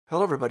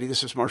Hello, everybody.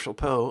 This is Marshall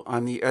Poe.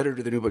 I'm the editor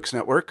of the New Books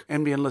Network.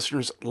 NBN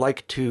listeners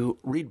like to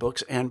read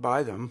books and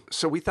buy them.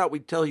 So we thought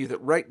we'd tell you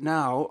that right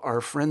now, our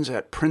friends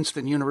at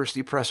Princeton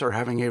University Press are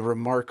having a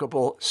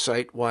remarkable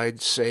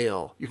site-wide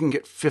sale. You can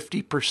get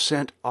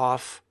 50%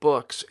 off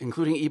books,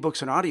 including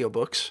ebooks and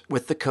audiobooks,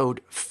 with the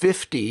code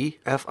 50,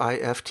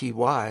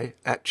 F-I-F-T-Y,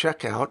 at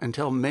checkout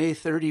until May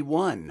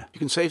 31. You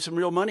can save some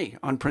real money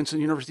on Princeton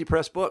University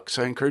Press books.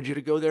 I encourage you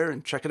to go there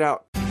and check it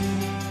out.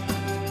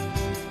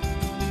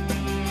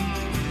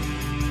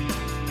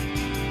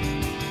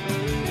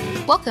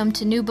 Welcome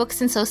to New Books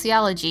in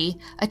Sociology,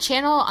 a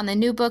channel on the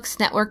New Books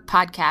Network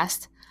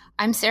podcast.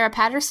 I'm Sarah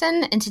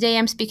Patterson, and today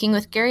I'm speaking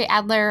with Gary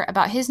Adler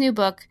about his new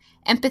book,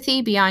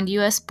 Empathy Beyond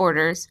U.S.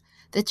 Borders,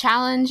 The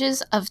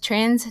Challenges of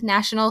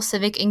Transnational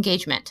Civic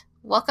Engagement.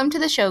 Welcome to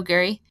the show,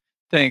 Gary.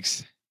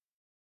 Thanks.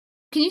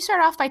 Can you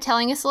start off by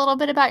telling us a little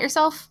bit about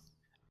yourself?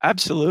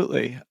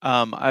 Absolutely.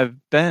 I've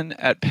been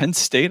at Penn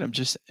State. I'm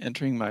just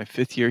entering my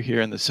fifth year here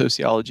in the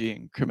sociology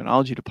and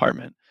criminology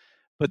department.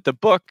 But the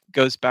book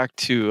goes back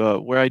to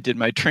where I did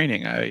my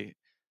training. I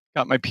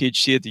got my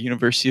PhD at the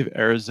University of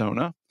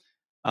Arizona.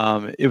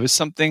 It was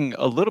something,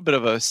 a little bit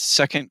of a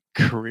second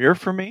career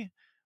for me,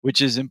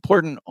 which is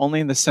important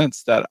only in the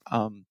sense that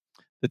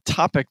the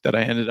topic that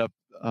I ended up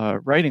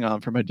writing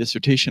on for my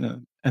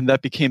dissertation, and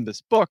that became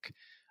this book,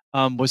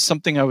 was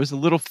something I was a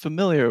little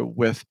familiar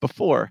with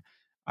before.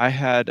 I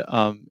had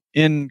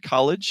in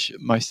college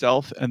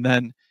myself, and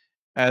then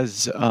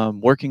as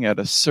working at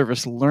a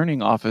service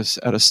learning office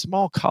at a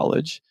small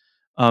college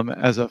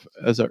as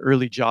an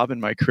early job in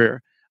my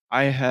career,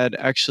 I had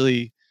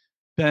actually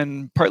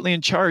been partly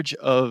in charge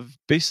of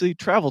basically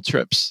travel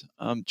trips,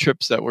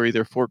 trips that were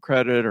either for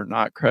credit or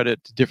not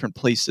credit to different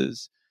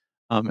places,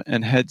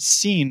 and had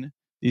seen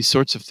these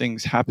sorts of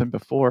things happen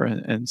before.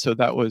 And so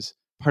that was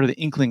part of the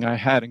inkling I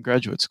had in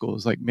graduate school,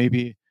 is like,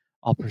 maybe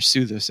I'll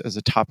pursue this as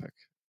a topic.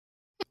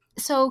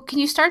 So can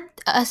you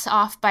start us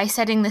off by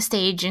setting the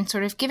stage and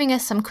sort of giving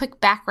us some quick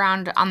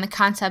background on the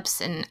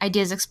concepts and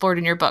ideas explored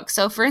in your book?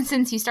 So for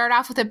instance, you start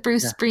off with a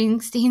Bruce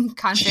Springsteen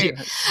concert,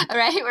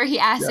 right, where he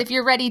asks if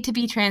you're ready to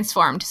be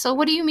transformed. So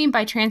what do you mean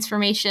by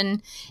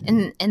transformation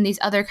and these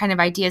other kind of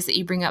ideas that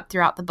you bring up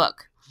throughout the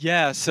book?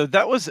 Yeah, so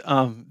that was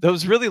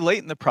really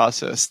late in the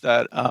process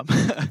that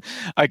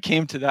I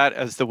came to that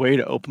as the way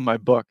to open my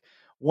book.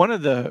 One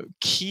of the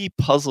key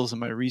puzzles in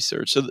my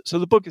research, so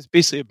the book is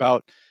basically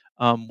about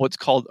what's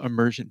called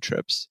immersion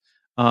trips,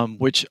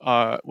 which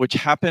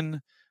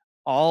happen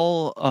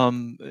all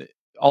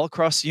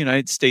across the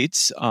United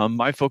States.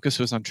 My focus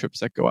was on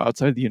trips that go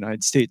outside the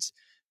United States.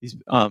 These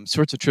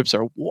sorts of trips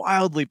are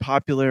wildly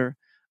popular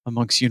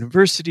amongst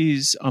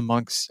universities,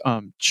 amongst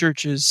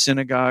churches,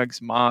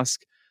 synagogues,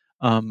 mosques,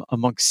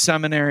 amongst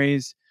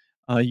seminaries,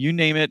 you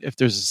name it. If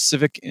there's a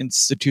civic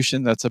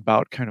institution that's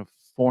about kind of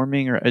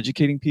forming or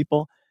educating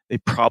people, they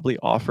probably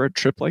offer a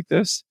trip like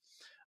this.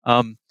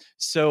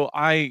 So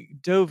I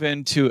dove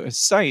into a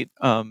site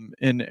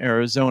in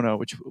Arizona,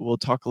 which we'll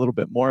talk a little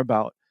bit more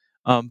about.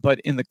 But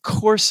in the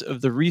course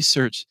of the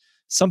research,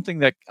 something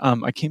that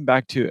I came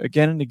back to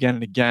again and again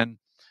and again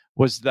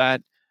was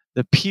that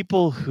the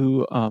people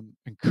who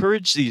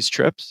encourage these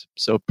trips,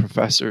 so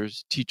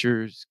professors,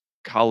 teachers,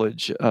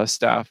 college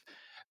staff,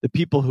 the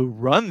people who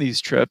run these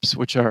trips,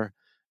 which are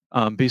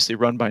basically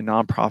run by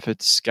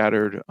nonprofits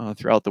scattered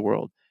throughout the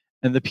world,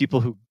 and the people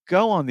who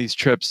go on these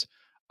trips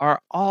are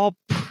all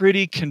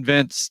pretty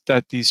convinced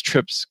that these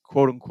trips,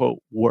 quote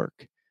unquote,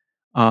 work.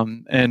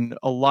 And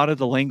a lot of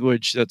the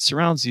language that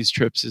surrounds these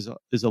trips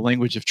is a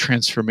language of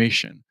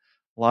transformation.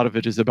 A lot of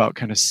it is about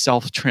kind of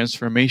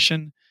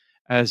self-transformation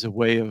as a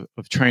way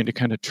of trying to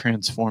kind of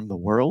transform the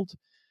world.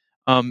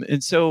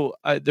 And so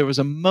there was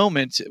a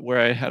moment where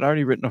I had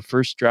already written a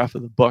first draft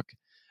of the book.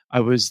 I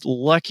was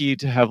lucky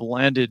to have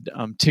landed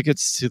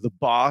tickets to the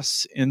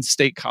Boss in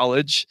State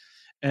College,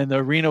 and the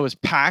arena was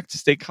packed.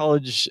 State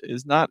College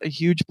is not a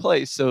huge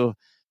place, so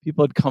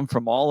people had come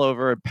from all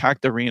over and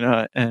packed the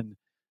arena. And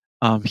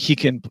he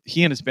and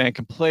his band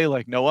can play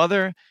like no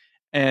other.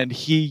 And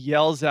he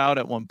yells out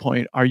at one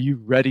point, "Are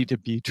you ready to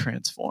be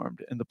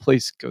transformed?" And the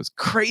place goes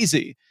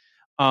crazy.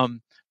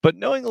 But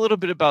knowing a little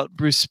bit about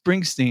Bruce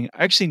Springsteen,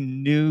 I actually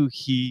knew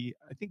he,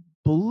 I think,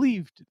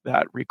 believed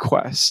that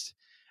request.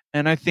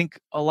 And I think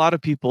a lot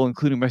of people,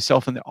 including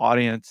myself in the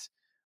audience,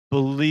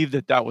 believe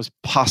that that was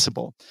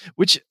possible,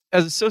 which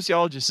as a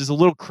sociologist is a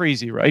little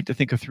crazy, right? To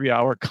think a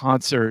 3-hour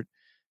concert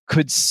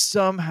could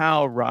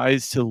somehow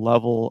rise to the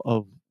level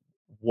of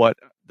what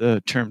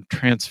the term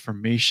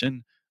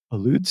transformation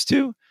alludes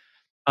to.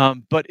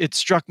 But it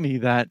struck me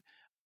that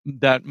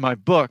my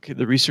book,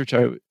 the research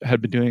I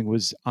had been doing,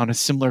 was on a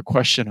similar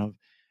question of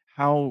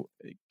how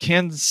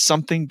can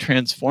something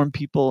transform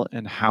people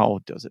and how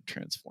does it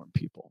transform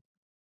people?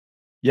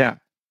 Yeah.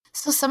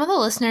 So some of the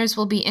listeners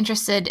will be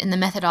interested in the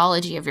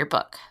methodology of your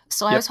book.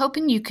 So I was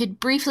hoping you could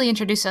briefly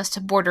introduce us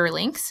to Border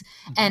Links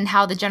and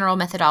how the general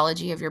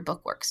methodology of your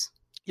book works.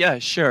 Yeah,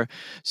 sure.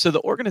 So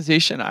the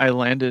organization I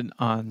landed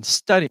on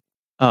studying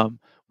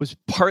was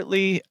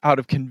partly out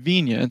of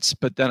convenience,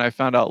 but then I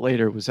found out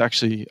later was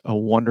actually a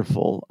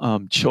wonderful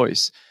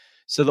choice.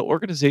 So the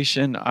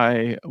organization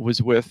I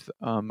was with,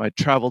 I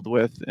traveled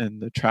with,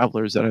 and the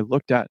travelers that I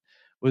looked at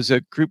was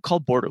a group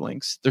called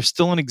Borderlinks. They're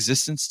still in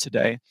existence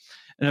today.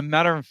 And a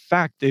matter of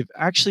fact, they've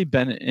actually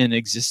been in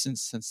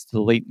existence since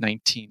the late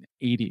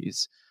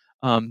 1980s.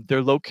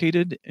 They're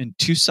located in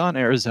Tucson,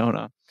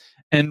 Arizona.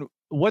 And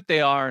what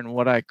they are and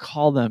what I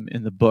call them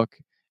in the book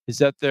is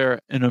that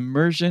they're an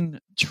immersion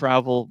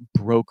travel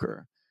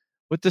broker.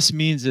 What this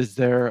means is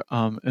they're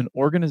an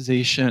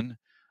organization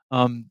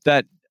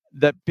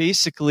that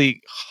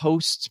basically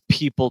hosts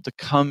people to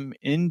come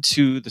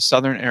into the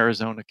Southern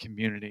Arizona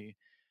community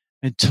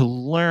and to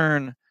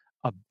learn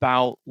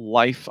about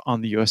life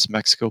on the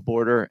U.S.-Mexico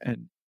border, and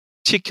in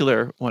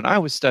particular, when I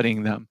was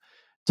studying them,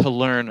 to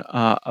learn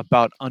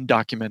about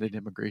undocumented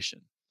immigration,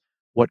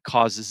 what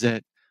causes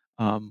it,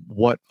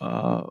 what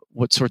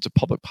sorts of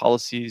public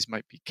policies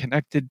might be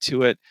connected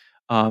to it,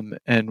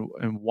 and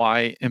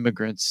why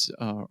immigrants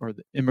or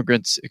the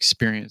immigrants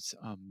experience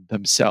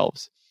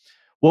themselves.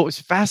 What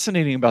was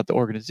fascinating about the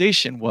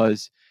organization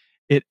was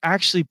it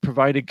actually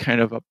provided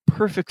kind of a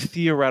perfect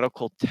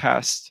theoretical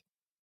test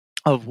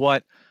of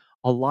what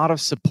a lot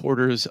of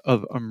supporters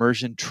of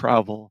immersion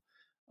travel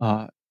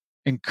uh,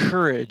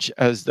 encourage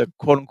as the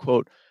quote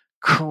unquote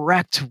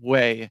correct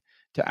way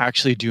to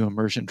actually do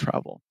immersion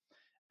travel.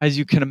 As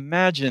you can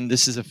imagine,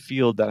 this is a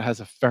field that has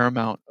a fair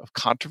amount of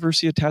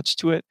controversy attached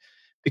to it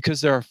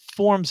because there are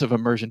forms of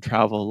immersion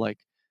travel like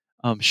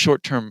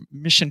short term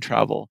mission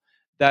travel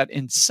that,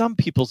 in some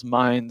people's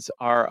minds,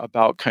 are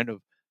about kind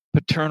of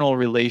paternal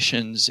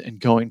relations and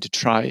going to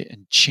try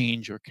and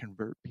change or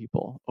convert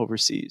people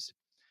overseas.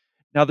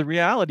 Now, the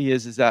reality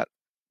is that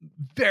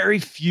very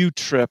few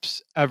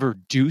trips ever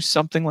do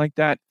something like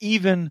that,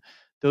 even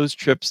those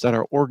trips that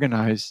are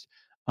organized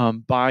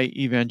by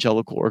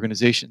evangelical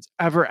organizations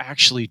ever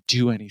actually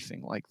do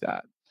anything like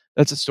that.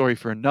 That's a story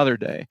for another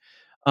day.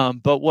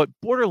 But what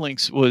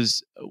Borderlinks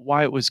was,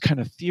 why it was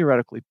kind of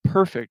theoretically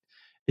perfect,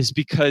 is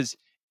because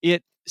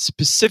it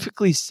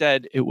specifically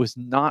said it was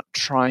not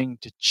trying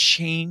to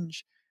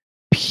change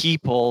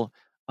people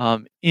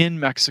in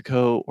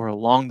Mexico or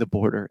along the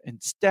border.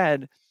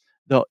 Instead,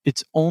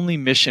 its only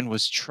mission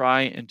was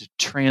try and to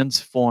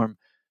transform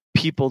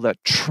people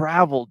that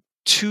traveled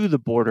to the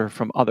border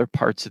from other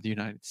parts of the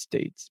United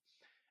States.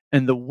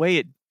 And the way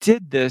it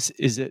did this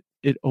is it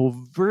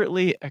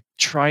overtly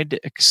tried to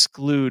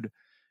exclude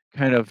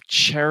kind of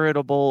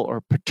charitable or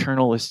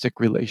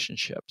paternalistic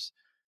relationships.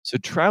 So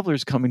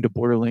travelers coming to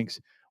Borderlinks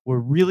were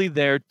really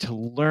there to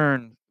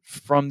learn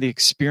from the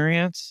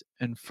experience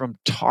and from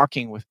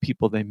talking with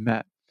people they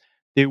met.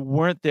 They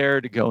weren't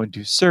there to go and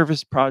do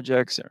service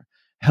projects or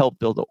help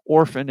build an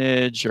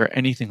orphanage or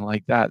anything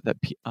like that that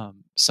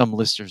some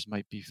listeners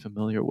might be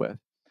familiar with.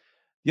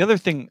 The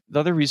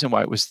other reason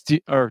why it was,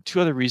 or two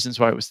other reasons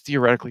why it was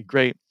theoretically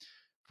great.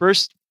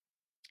 First,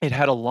 it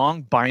had a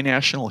long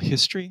binational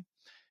history.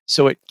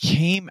 So it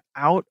came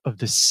out of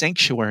the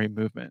sanctuary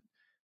movement.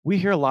 We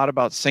hear a lot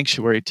about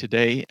sanctuary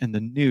today in the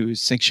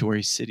news,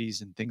 sanctuary cities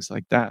and things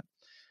like that.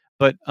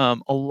 But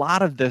a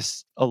lot of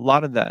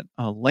that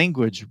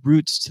language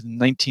roots to the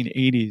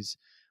 1980s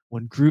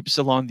when groups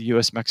along the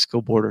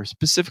U.S.-Mexico border,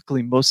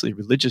 specifically mostly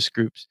religious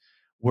groups,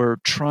 were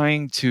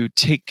trying to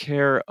take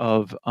care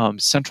of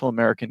Central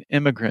American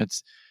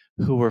immigrants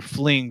who were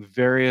fleeing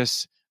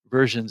various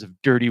versions of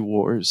dirty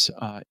wars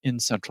in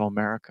Central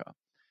America.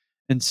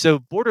 And so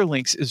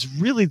Borderlinks is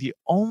really the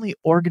only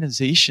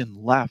organization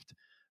left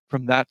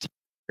from that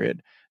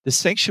period. The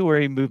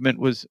sanctuary movement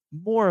was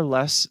more or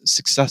less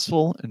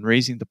successful in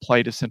raising the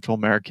plight of Central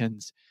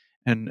Americans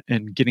and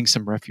getting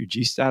some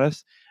refugee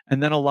status.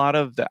 And then a lot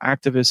of the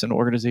activists and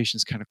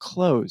organizations kind of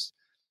closed.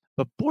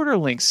 But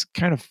Borderlinks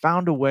kind of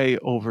found a way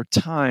over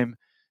time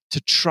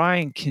to try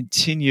and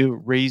continue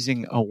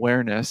raising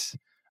awareness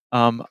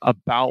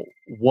about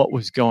what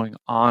was going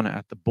on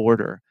at the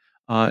border.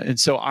 And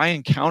so I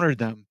encountered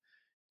them.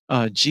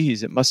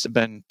 Geez, it must have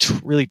been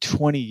really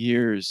 20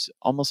 years,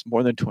 almost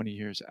more than 20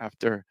 years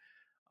after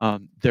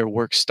their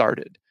work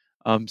started.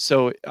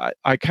 So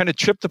I kind of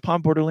tripped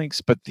upon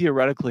Borderlinks, but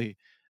theoretically,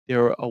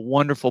 they're a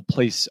wonderful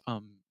place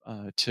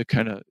to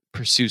kind of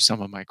pursue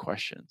some of my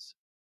questions.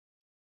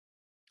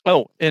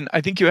 Oh, and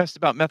I think you asked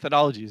about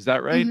methodology. Is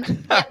that right?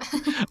 Yeah.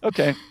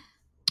 Okay.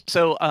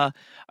 So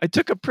I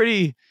took a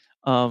pretty,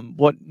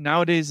 what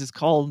nowadays is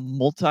called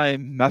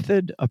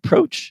multi-method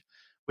approach,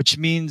 which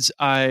means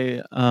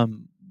I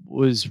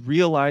was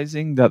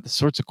realizing that the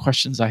sorts of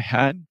questions I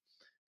had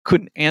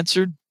couldn't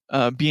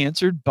be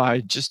answered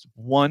by just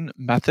one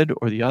method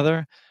or the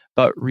other,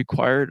 but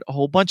required a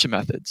whole bunch of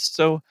methods.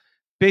 So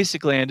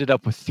basically, I ended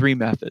up with three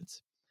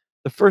methods.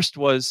 The first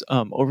was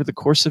over the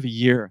course of a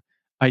year,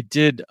 I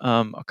did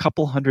a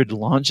couple hundred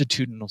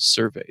longitudinal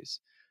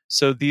surveys.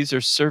 So these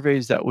are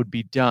surveys that would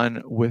be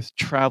done with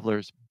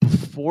travelers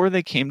before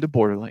they came to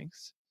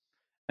Borderlinks.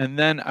 And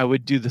then I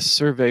would do the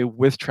survey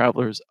with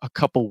travelers a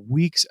couple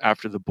weeks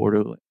after the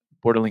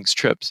Borderlinks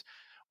trips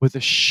with a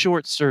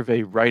short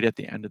survey right at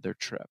the end of their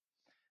trip.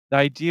 The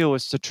idea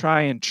was to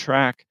try and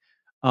track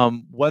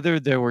whether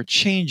there were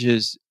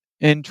changes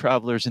in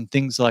travelers and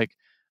things like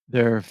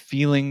their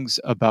feelings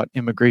about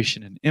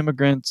immigration and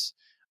immigrants,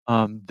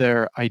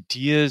 their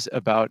ideas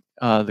about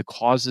the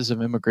causes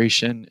of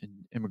immigration and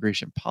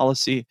immigration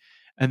policy,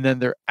 and then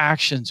their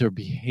actions or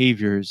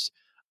behaviors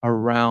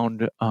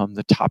around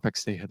the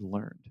topics they had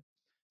learned.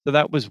 So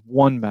that was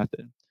one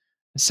method.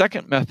 The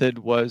second method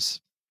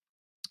was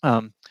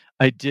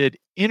I did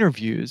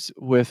interviews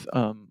with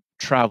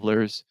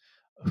travelers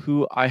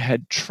who I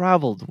had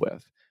traveled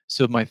with.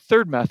 So my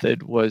third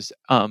method was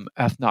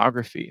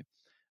ethnography.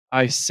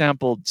 I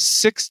sampled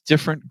 6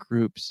 different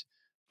groups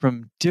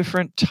from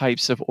different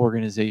types of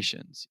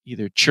organizations,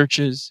 either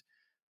churches,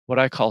 what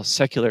I call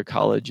secular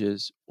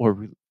colleges,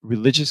 or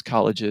religious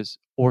colleges,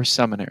 or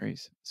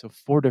seminaries. So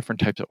 4 different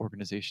types of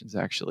organizations,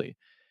 actually.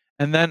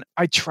 And then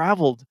I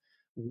traveled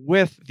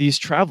with these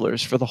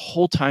travelers for the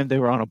whole time they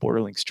were on a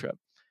Borderlinks trip.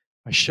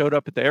 I showed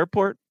up at the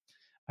airport.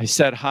 I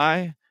said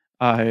hi.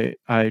 I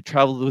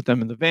traveled with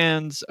them in the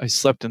vans. I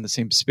slept in the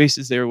same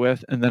spaces they were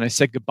with, and then I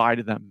said goodbye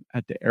to them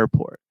at the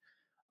airport.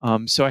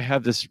 So I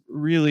have this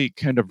really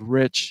kind of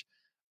rich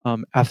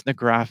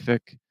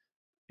ethnographic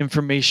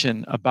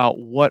information about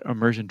what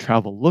immersion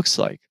travel looks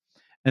like.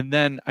 And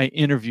then I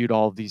interviewed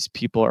all of these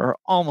people, or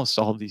almost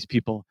all of these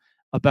people,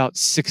 about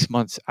 6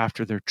 months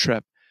after their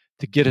trip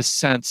to get a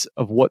sense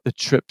of what the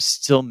trip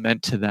still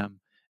meant to them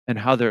and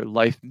how their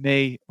life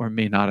may or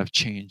may not have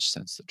changed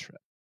since the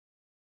trip.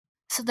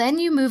 So then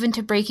you move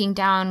into breaking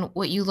down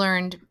what you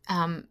learned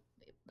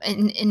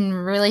in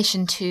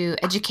relation to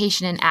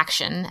education and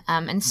action,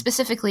 and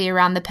specifically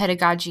around the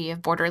pedagogy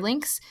of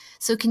Borderlinks.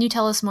 So can you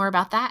tell us more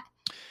about that?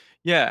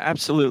 Yeah,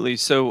 absolutely.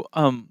 So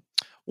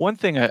one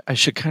thing I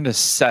should kind of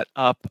set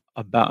up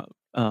about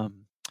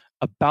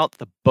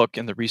the book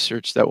and the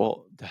research that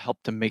will to help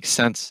to make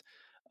sense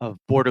of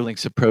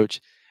Borderlinks' approach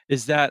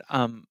is that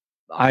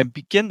I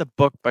begin the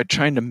book by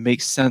trying to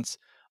make sense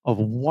of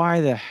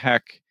why the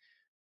heck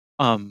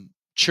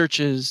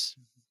churches,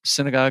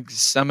 synagogues,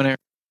 seminaries,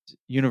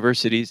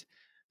 universities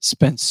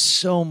spend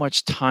so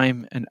much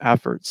time and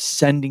effort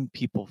sending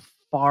people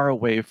far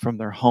away from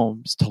their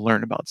homes to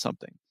learn about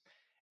something.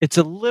 It's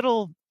a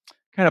little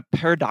kind of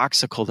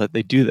paradoxical that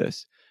they do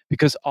this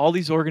because all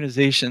these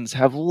organizations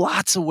have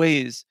lots of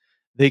ways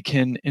they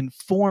can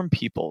inform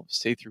people,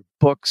 say through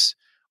books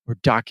or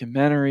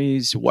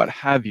documentaries, what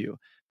have you.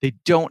 They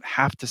don't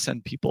have to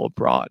send people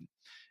abroad.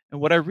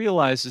 And what I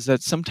realized is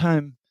that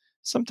sometime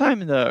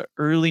in the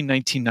early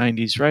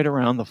 1990s, right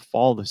around the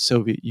fall of the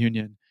Soviet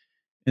Union,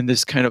 in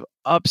this kind of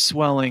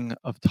upswelling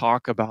of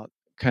talk about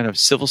kind of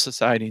civil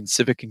society and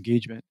civic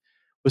engagement,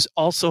 was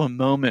also a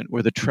moment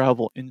where the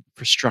travel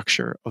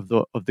infrastructure of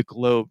the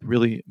globe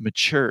really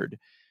matured,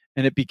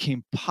 and it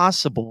became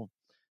possible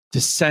to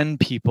send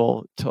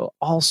people to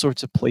all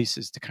sorts of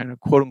places to kind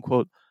of quote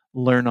unquote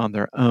learn on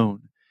their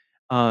own.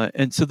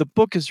 And so the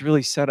book is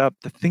really set up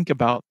to think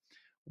about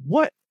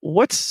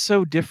what's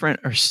so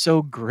different or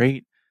so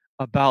great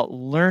about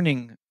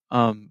learning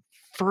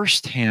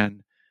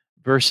firsthand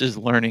versus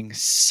learning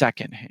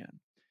secondhand.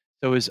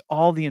 So is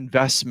all the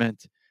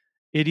investment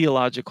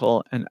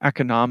ideological and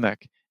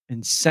economic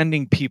in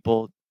sending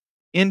people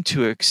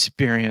into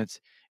experience,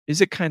 is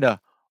it kind of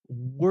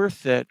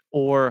worth it,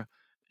 or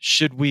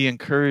should we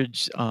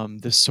encourage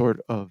this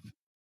sort of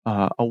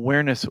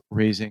awareness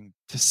raising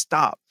to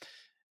stop?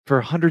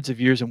 For hundreds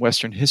of years in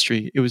Western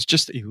history, it was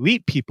just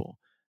elite people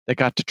that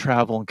got to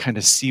travel and kind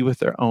of see with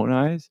their own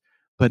eyes.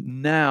 But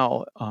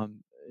now,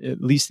 at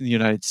least in the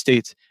United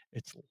States,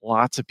 it's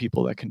lots of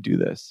people that can do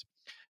this.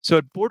 So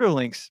at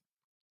Borderlinks,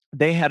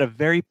 they had a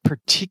very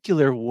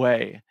particular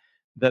way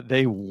that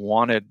they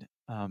wanted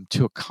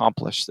to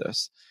accomplish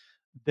this.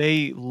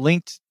 They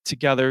linked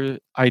together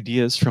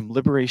ideas from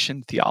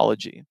liberation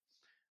theology,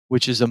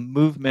 which is a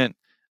movement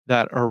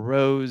that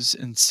arose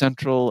in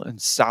Central and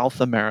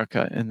South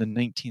America in the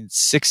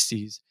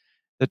 1960s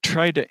that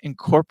tried to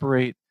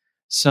incorporate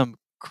some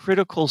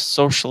critical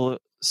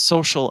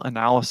social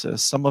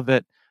analysis, some of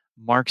it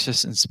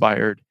Marxist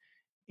inspired,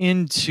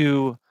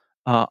 into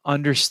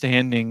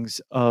understandings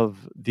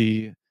of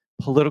the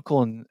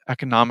political and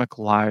economic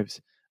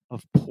lives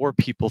of poor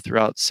people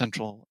throughout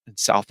Central and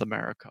South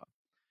America.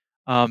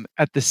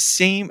 At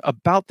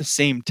about the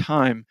same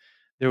time,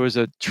 there was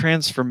a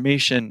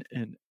transformation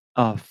in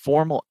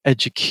formal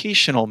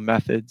educational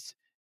methods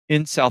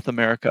in South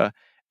America,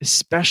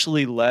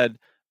 especially led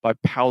by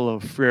Paulo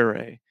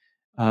Freire,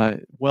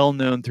 well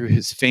known through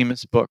his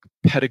famous book,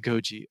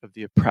 Pedagogy of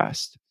the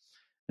Oppressed.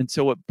 And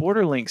so what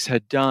Borderlinks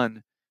had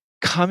done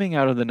coming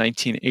out of the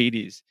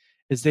 1980s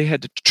is they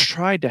had to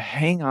try to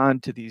hang on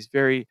to these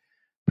very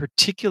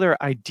particular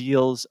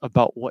ideals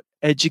about what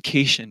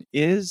education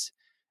is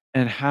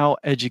and how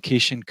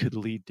education could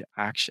lead to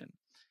action.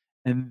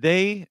 And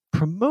they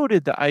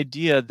promoted the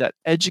idea that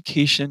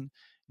education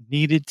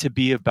needed to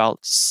be about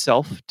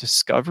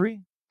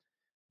self-discovery,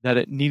 that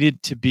it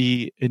needed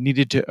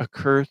to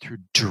occur through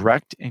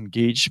direct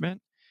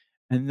engagement,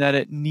 and that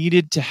it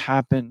needed to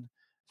happen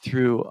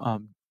through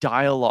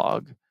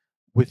dialogue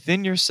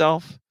within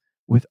yourself,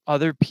 with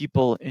other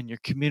people in your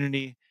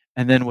community,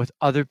 and then with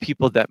other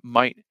people that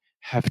might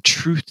have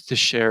truth to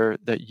share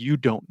that you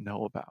don't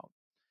know about.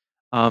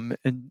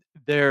 And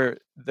their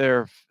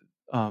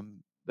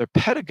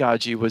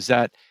pedagogy was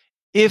that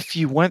if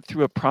you went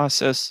through a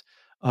process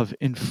of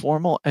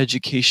informal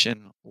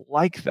education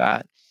like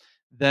that,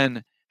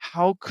 then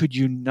how could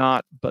you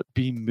not but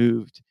be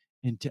moved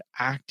into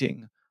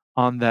acting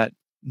on that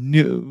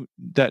new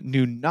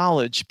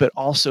knowledge, but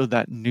also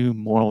that new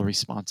moral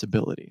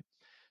responsibility?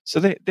 So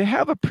they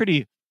have a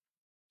pretty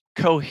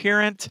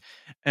coherent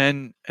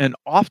and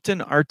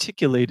often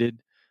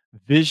articulated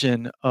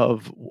vision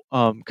of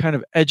kind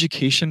of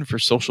education for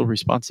social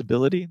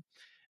responsibility,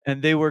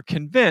 and they were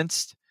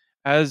convinced,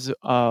 as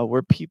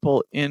were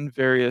people in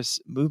various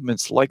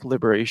movements like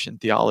liberation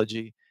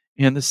theology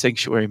and the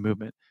sanctuary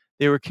movement.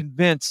 They were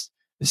convinced,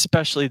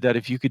 especially, that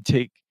if you could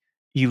take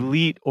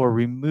elite or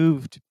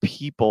removed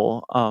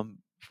people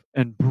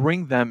and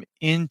bring them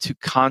into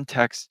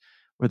context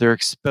where they're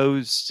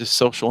exposed to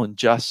social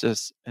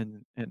injustice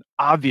and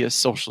obvious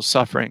social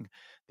suffering,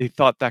 they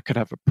thought that could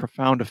have a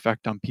profound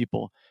effect on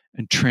people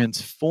and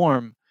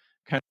transform,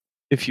 kind of,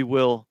 if you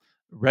will,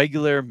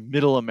 regular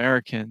middle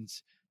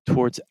Americans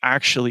towards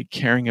actually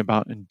caring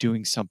about and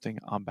doing something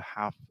on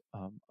behalf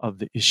of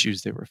the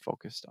issues they were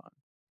focused on.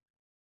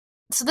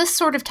 So this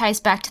sort of ties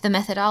back to the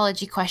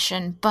methodology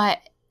question, but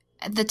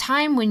the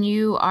time when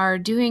you are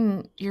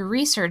doing your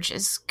research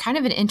is kind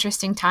of an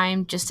interesting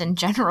time just in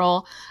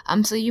general.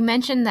 So you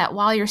mentioned that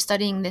while you're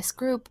studying this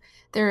group,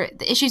 the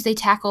issues they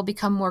tackle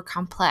become more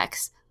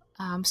complex.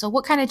 So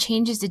what kind of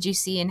changes did you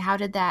see, and how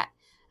did that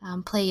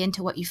play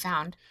into what you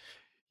found?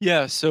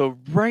 Yeah, so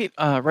right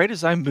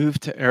as I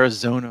moved to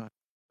Arizona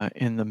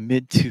in the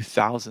mid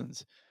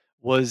 2000s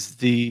was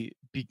the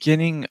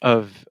beginning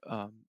of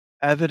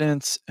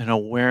evidence and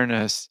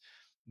awareness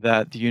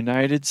that the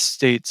United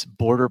States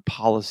border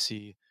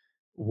policy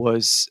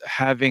was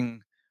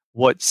having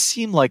what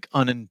seemed like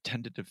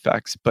unintended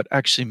effects, but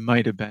actually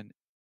might have been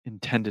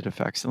intended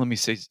effects. And let me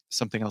say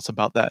something else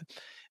about that.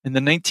 In the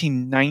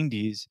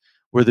 1990s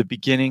were the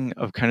beginning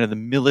of kind of the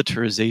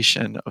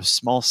militarization of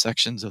small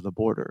sections of the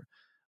border,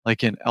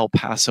 like in El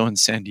Paso and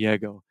San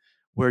Diego,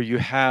 where you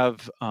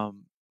have,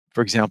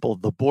 for example,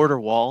 the border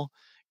wall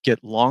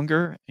get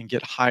longer and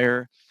get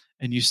higher,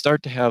 and you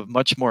start to have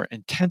much more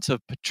intensive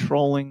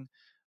patrolling,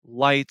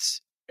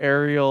 lights,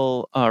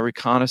 aerial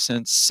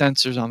reconnaissance,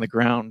 sensors on the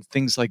ground,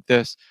 things like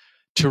this,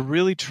 to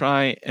really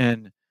try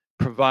and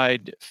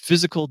provide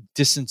physical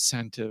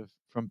disincentive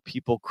from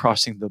people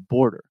crossing the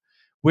border,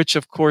 which,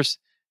 of course,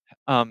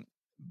 um,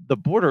 the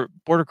border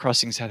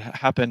crossings had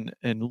happened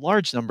in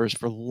large numbers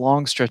for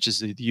long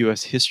stretches of the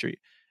U.S. history.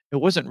 It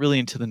wasn't really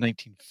until the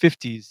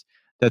 1950s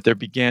that there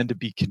began to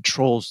be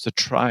controls to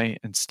try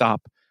and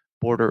stop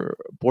border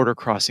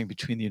crossing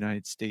between the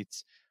United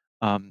States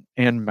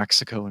and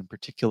Mexico in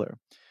particular.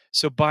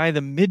 So by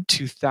the mid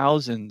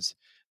 2000s,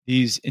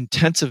 these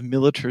intensive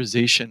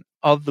militarization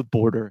of the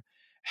border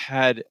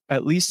had,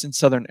 at least in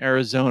southern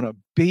Arizona,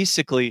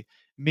 basically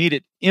made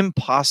it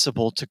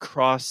impossible to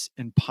cross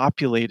in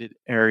populated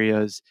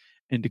areas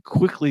and to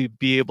quickly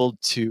be able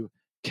to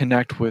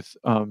connect with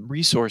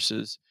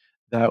resources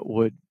that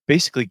would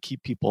basically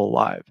keep people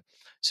alive.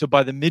 So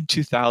by the mid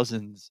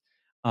 2000s,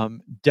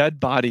 dead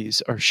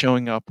bodies are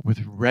showing up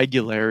with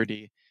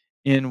regularity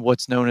in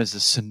what's known as the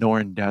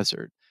Sonoran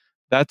Desert.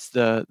 That's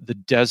the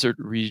desert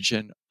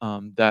region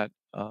that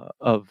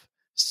of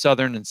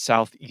southern and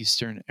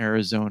southeastern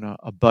Arizona,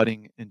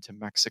 abutting into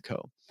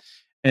Mexico.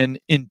 And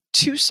in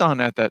Tucson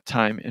at that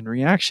time, in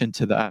reaction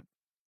to that,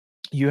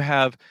 you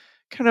have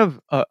kind of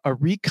a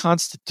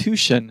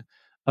reconstitution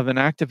of an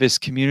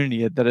activist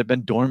community that had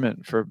been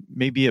dormant for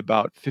maybe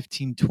about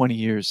 15, 20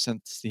 years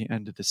since the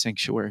end of the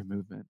sanctuary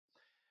movement.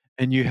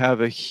 And you have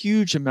a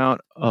huge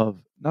amount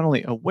of not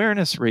only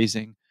awareness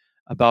raising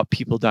about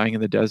people dying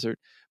in the desert,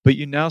 but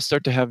you now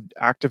start to have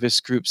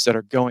activist groups that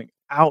are going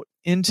out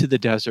into the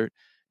desert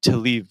to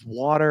leave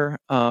water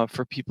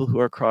for people who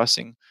are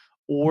crossing,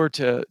 or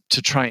to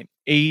try and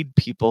aid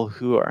people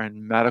who are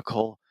in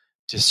medical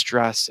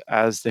distress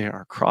as they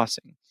are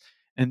crossing.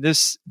 And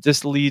this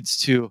leads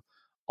to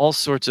all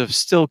sorts of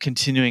still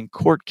continuing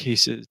court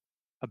cases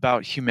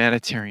about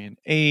humanitarian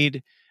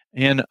aid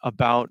and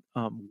about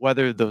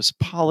whether those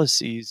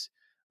policies,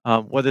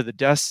 whether the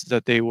deaths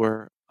that they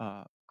were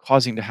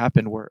causing to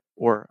happen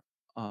were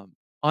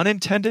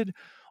unintended,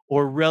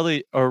 or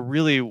really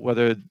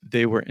whether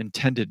they were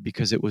intended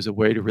because it was a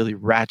way to really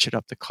ratchet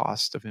up the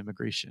cost of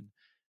immigration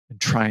and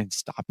try and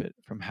stop it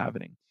from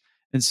happening.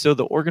 And so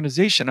the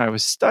organization I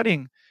was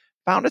studying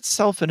found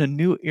itself in a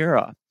new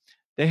era.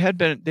 They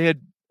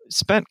had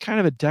spent kind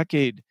of a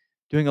decade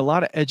doing a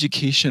lot of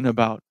education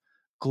about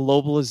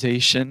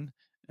globalization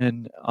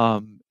and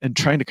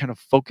trying to kind of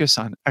focus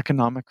on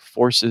economic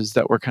forces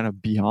that were kind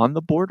of beyond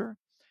the border.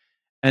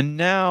 And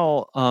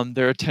now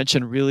their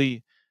attention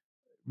really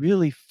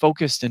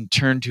focused and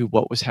turned to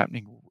what was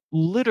happening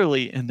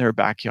literally in their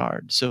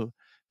backyard. So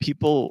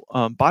people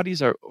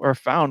bodies are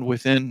found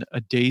within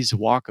a day's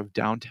walk of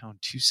downtown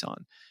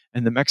Tucson,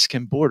 and the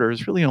Mexican border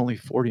is really only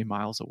 40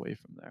 miles away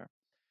from there.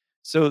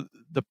 So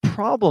the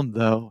problem,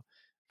 though,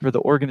 for the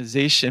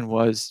organization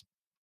was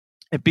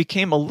it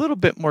became a little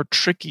bit more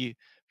tricky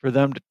for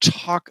them to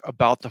talk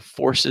about the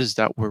forces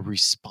that were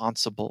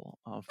responsible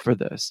for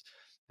this.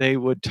 They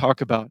would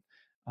talk about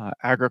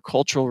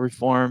agricultural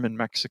reform in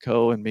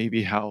Mexico and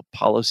maybe how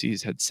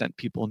policies had sent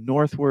people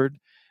northward.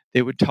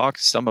 They would talk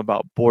some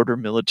about border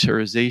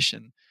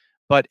militarization.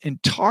 But in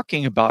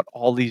talking about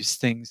all these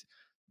things,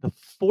 the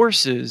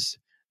forces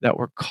that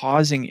were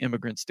causing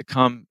immigrants to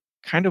come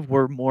kind of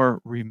were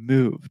more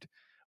removed.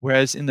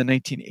 Whereas in the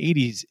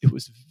 1980s, it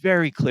was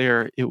very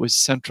clear it was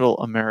Central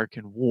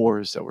American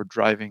wars that were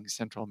driving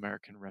Central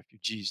American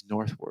refugees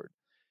northward.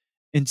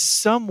 In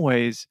some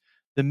ways,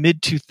 the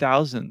mid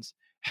 2000s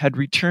had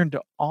returned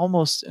to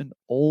almost an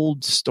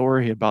old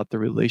story about the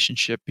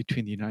relationship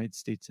between the United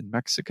States and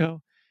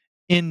Mexico,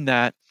 in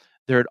that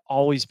there had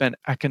always been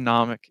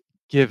economic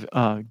give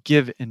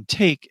and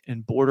take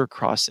and border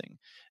crossing.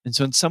 And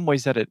so in some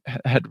ways that it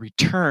had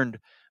returned,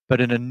 but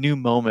in a new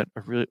moment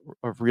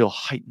of real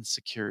heightened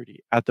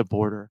security at the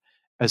border,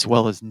 as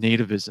well as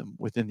nativism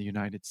within the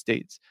United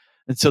States.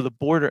 And so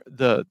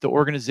the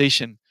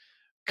organization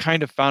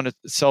kind of found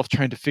itself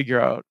trying to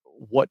figure out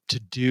what to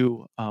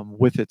do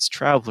with its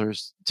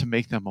travelers to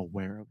make them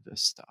aware of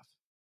this stuff.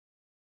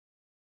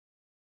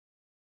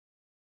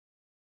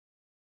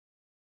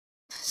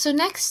 So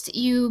next,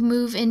 you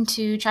move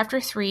into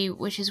chapter 3,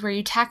 which is where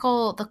you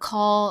tackle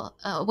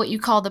what you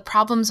call the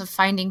problems of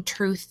finding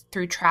truth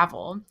through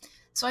travel.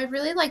 So I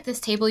really like this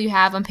table you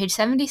have on page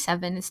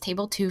 77. It's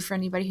table 2 for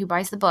anybody who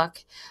buys the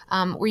book,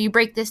 where you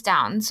break this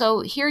down. So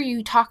here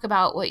you talk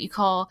about what you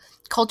call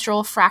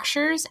cultural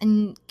fractures.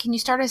 And can you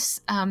start us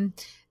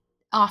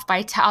off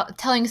by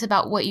telling us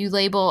about what you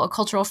label a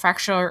cultural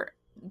fracture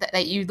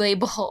that you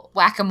label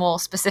whack-a-mole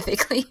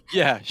specifically?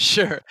 Yeah,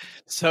 sure.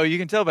 So you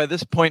can tell by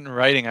this point in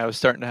writing, I was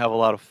starting to have a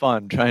lot of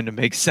fun trying to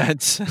make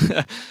sense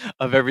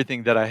of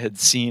everything that I had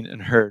seen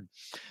and heard.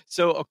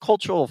 So a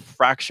cultural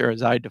fracture,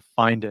 as I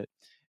defined it,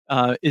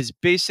 is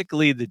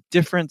basically the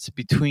difference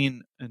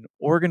between an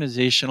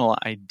organizational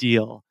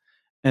ideal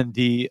and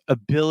the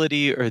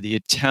ability or the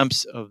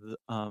attempts of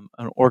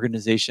an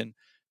organization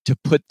to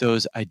put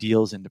those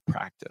ideals into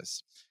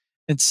practice.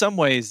 In some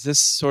ways, this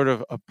sort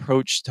of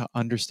approach to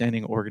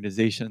understanding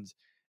organizations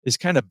is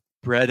kind of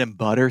bread and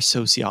butter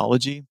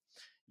sociology.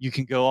 You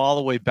can go all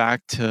the way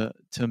back to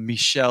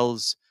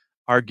Michel's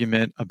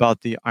argument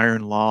about the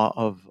iron law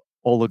of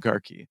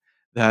oligarchy,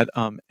 that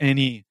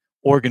any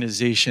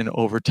organization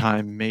over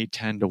time may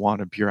tend to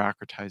want to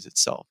bureaucratize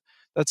itself.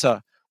 That's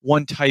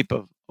one type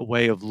of a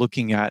way of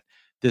looking at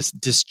this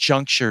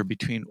disjuncture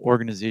between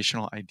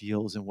organizational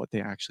ideals and what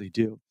they actually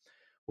do.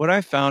 What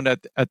I found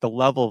at the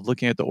level of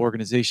looking at the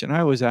organization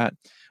I was at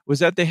was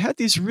that they had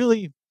these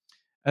really,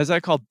 as I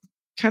call,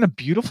 kind of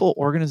beautiful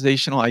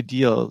organizational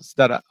ideals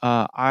that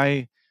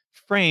I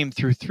framed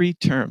through 3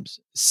 terms: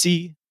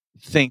 see,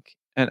 think,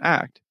 and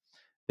act.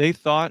 They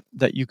thought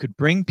that you could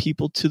bring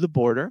people to the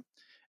border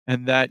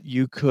and that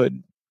you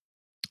could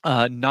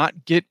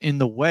not get in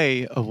the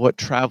way of what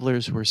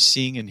travelers were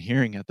seeing and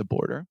hearing at the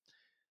border.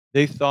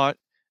 They thought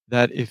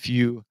that if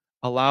you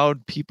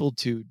allowed people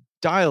to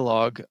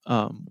dialogue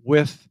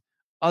with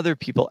other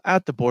people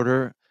at the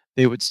border,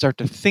 they would start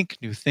to think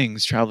new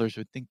things. Travelers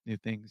would think new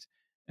things,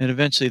 and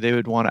eventually they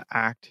would want to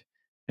act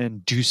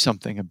and do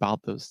something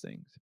about those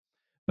things.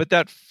 But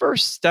that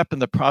first step in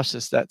the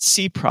process, that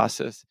C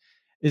process,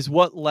 is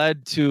what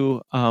led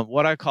to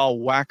what I call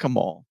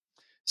whack-a-mole.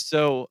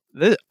 So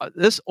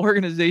this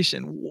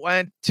organization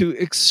went to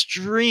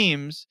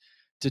extremes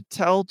to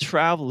tell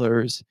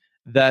travelers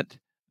that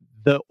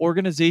the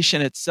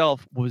organization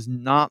itself was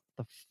not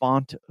the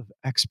font of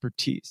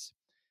expertise.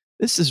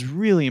 This is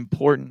really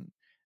important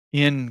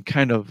in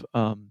kind of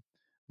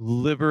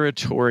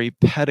liberatory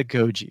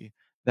pedagogy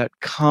that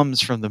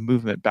comes from the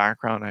movement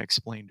background I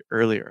explained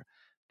earlier.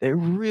 They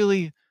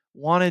really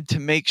wanted to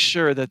make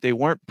sure that they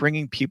weren't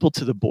bringing people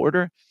to the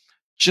border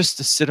just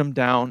to sit them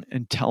down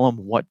and tell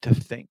them what to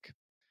think.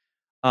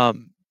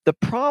 The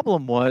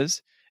problem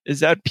is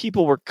that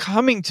people were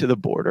coming to the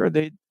border.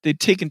 They'd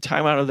taken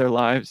time out of their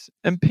lives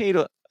and paid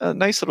a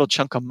nice little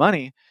chunk of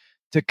money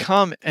to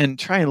come and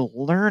try and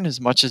learn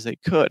as much as they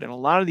could. And a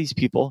lot of these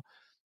people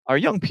are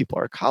young people,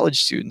 are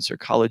college students or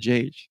college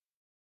age.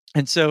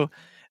 And so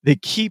they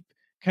keep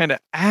kind of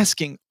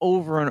asking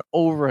over and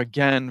over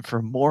again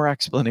for more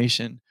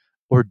explanation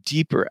or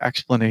deeper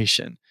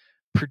explanation,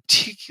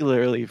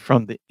 particularly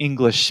from the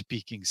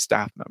English-speaking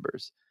staff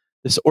members.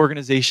 This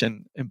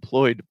organization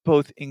employed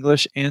both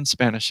English and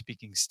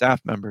Spanish-speaking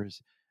staff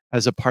members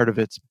as a part of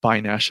its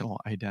binational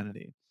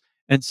identity.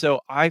 And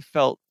so I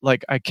felt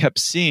like I kept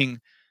seeing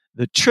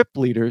the trip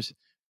leaders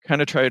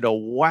kind of try to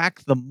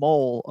whack the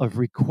mole of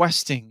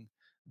requesting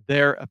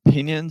their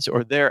opinions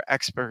or their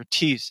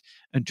expertise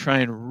and try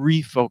and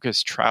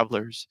refocus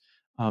travelers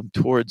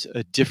towards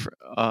a different,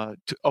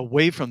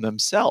 away from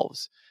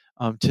themselves,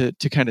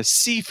 to kind of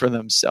see for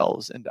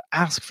themselves and to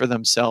ask for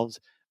themselves,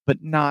 but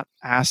not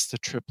ask the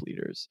trip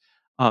leaders.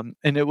 And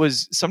it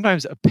was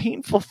sometimes a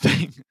painful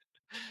thing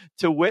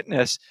to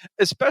witness,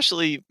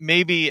 especially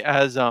maybe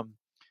as a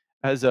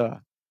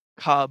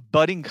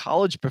budding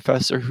college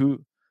professor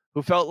who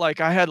felt like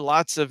I had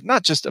lots of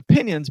not just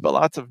opinions, but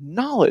lots of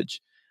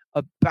knowledge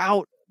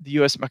about the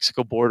US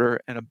Mexico border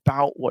and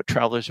about what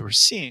travelers were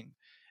seeing.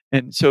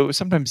 And so it was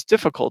sometimes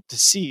difficult to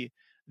see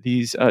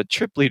these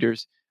trip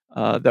leaders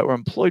that were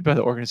employed by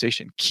the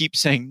organization keep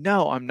saying,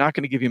 no, I'm not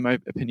going to give you my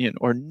opinion,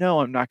 or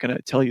no, I'm not going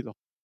to tell you the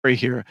story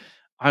here.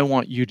 I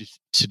want you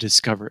to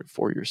discover it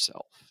for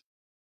yourself.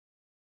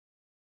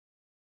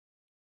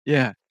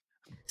 Yeah.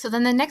 So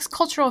then the next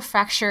cultural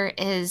fracture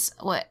is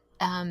what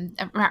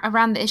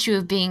around the issue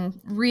of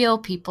being real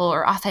people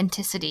or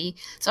authenticity.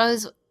 So I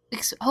was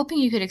hoping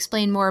you could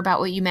explain more about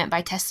what you meant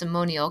by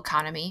testimonial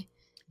economy.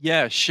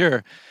 Yeah,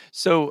 sure.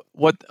 So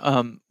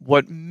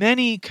what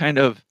many kind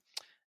of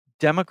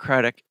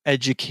democratic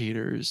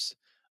educators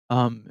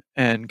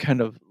and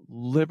kind of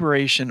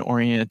liberation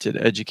oriented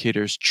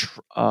educators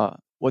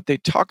what they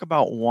talk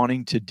about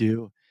wanting to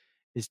do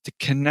is to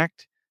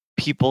connect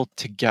people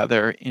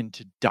together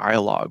into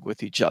dialogue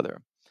with each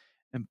other.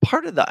 And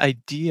part of the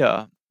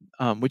idea,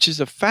 which is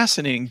a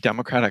fascinating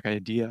democratic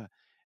idea,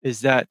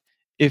 is that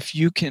if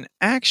you can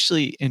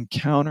actually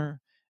encounter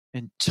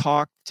and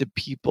talk to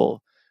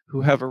people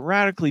who have a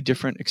radically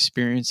different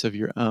experience of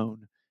your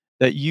own,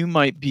 that you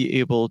might be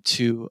able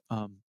to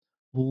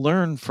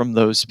learn from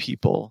those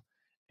people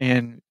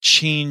and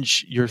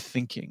change your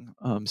thinking.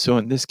 So,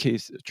 in this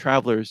case,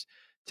 travelers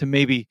to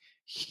maybe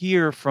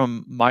hear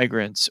from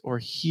migrants or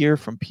hear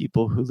from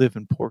people who live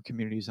in poor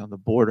communities on the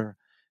border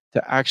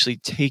to actually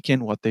take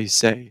in what they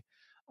say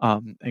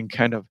and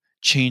kind of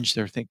change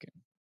their thinking.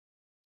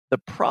 The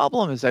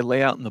problem, as I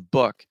lay out in the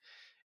book,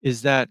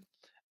 is that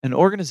an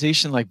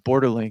organization like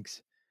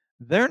Borderlinks,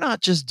 they're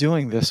not just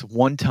doing this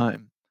one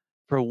time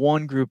for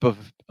one group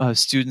of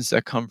students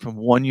that come from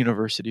one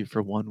university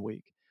for 1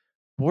 week.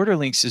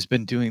 Borderlinks has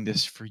been doing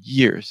this for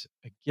years,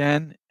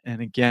 again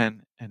and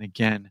again and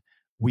again,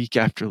 week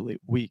after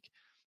week.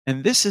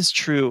 And this is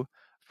true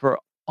for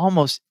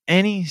almost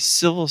any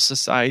civil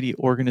society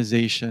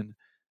organization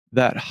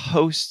that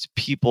hosts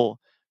people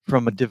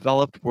from a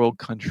developed world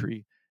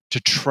country to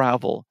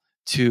travel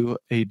to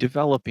a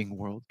developing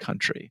world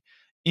country.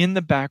 In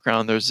the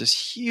background, there's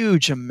this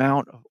huge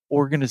amount of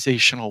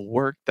organizational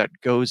work that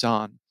goes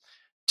on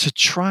to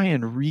try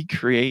and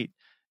recreate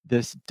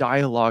this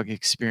dialogue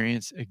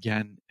experience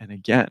again and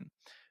again.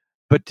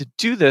 But to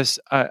do this,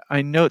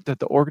 I note that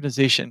the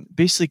organization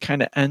basically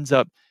kind of ends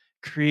up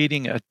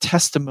creating a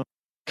testimonial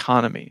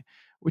economy,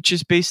 which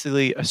is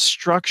basically a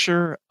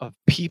structure of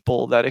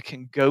people that it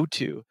can go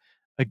to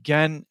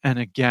again and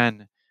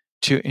again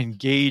to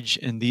engage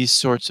in these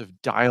sorts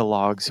of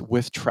dialogues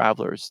with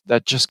travelers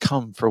that just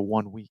come for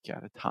 1 week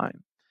at a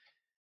time.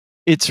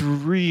 It's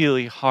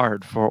really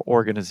hard for an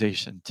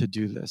organization to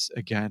do this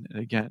again and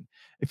again.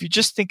 If you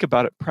just think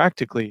about it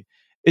practically,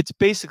 it's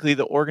basically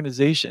the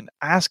organization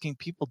asking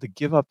people to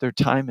give up their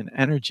time and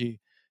energy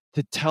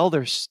to tell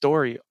their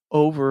story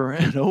over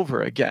and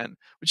over again,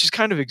 which is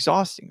kind of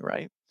exhausting,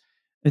 right?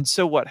 And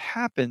so what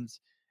happens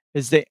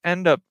is they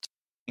end up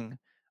talking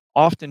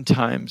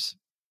oftentimes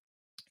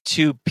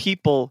to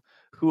people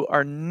who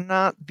are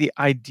not the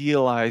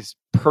idealized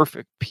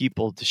perfect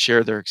people to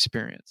share their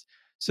experience.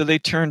 So they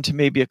turn to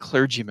maybe a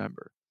clergy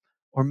member,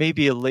 or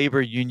maybe a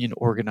labor union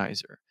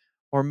organizer,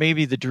 or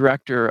maybe the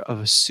director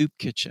of a soup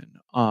kitchen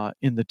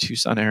in the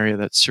Tucson area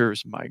that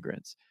serves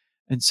migrants.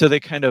 And so they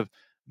kind of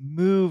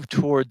move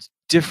towards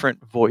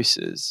different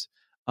voices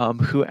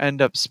who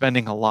end up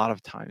spending a lot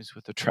of times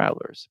with the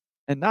travelers.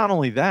 And not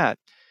only that,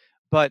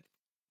 but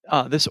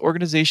this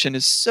organization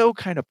is so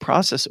kind of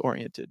process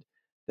oriented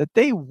that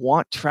they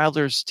want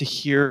travelers to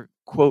hear,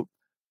 quote,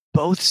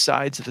 both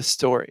sides of the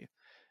story.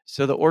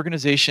 So the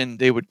organization,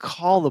 they would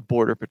call the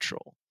Border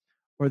Patrol,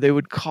 or they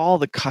would call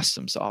the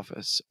customs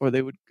office, or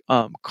they would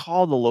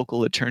call the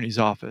local attorney's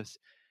office,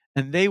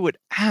 and they would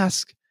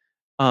ask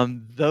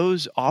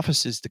those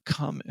offices to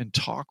come and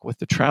talk with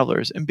the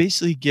travelers and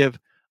basically give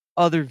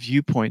other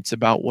viewpoints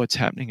about what's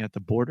happening at the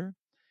border.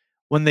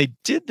 When they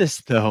did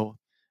this, though,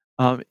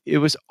 it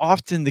was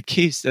often the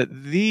case that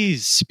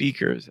these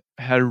speakers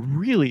had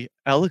really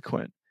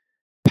eloquent,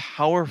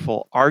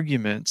 powerful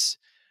arguments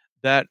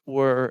that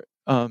were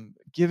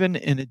given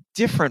in a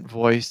different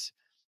voice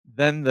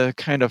than the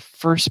kind of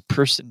first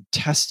person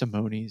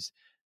testimonies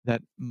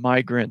that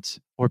migrants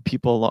or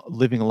people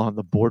living along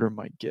the border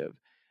might give.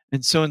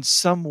 And so, in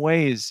some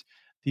ways,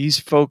 these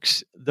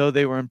folks, though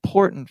they were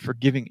important for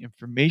giving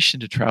information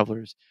to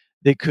travelers,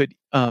 they could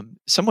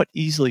somewhat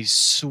easily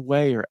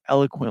sway or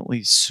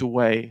eloquently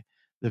sway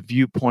the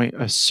viewpoint,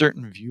 a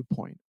certain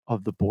viewpoint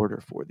of the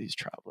border for these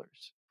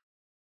travelers.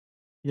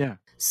 Yeah.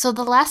 So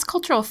the last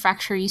cultural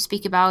fracture you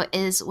speak about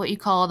is what you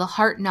call the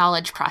heart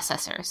knowledge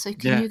processor. So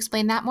can you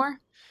explain that more?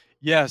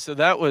 Yeah. So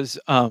that was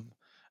a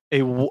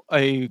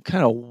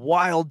kind of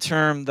wild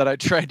term that I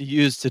tried to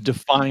use to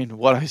define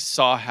what I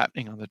saw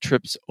happening on the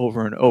trips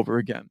over and over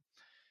again.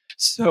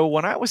 So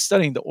when I was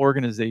studying the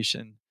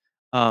organization,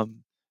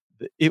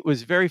 it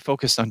was very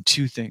focused on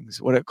two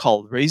things: what it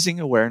called raising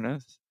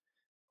awareness,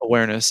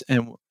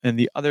 and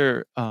the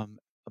other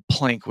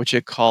plank, which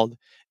it called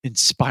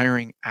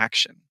inspiring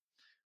action.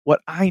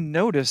 What I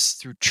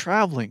noticed through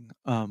traveling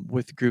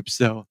with groups,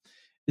 though,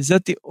 is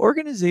that the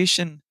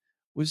organization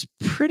was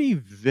pretty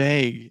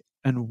vague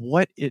on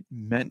what it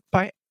meant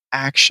by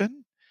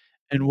action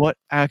and what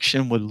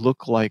action would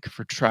look like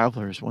for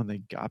travelers when they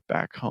got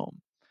back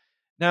home.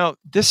 Now,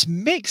 this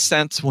makes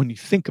sense when you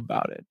think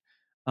about it,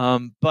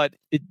 but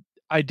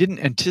I didn't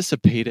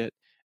anticipate it,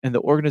 and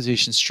the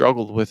organization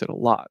struggled with it a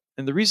lot.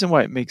 And the reason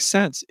why it makes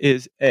sense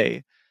is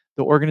A,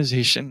 the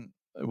organization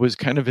was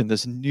kind of in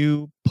this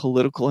new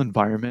political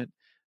environment,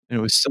 and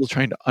it was still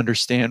trying to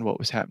understand what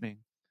was happening.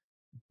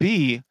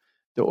 B,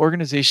 the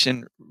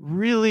organization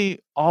really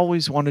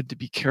always wanted to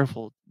be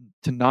careful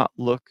to not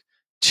look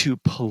too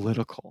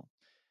political,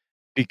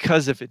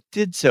 because if it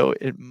did so,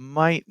 it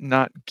might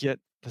not get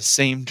the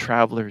same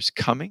travelers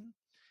coming,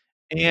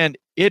 and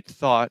it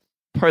thought,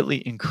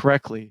 partly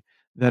incorrectly,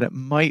 that it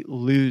might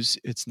lose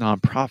its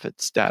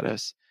nonprofit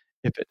status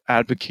if it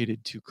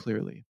advocated too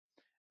clearly.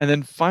 And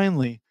then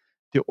finally,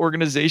 the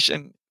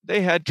organization,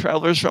 they had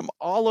travelers from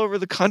all over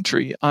the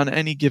country on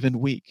any given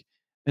week.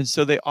 And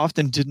so they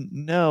often didn't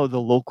know the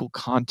local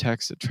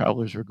context that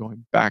travelers were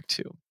going back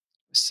to.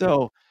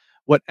 So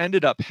what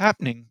ended up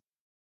happening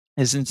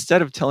is,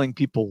 instead of telling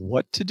people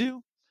what to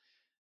do,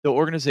 the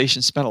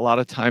organization spent a lot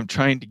of time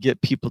trying to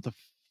get people to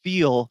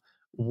feel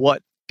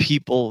what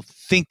people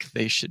think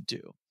they should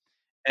do.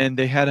 And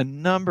they had a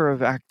number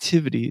of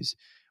activities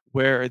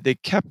where they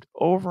kept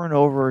over and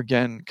over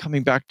again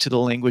coming back to the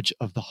language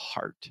of the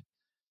heart.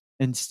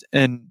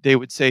 And they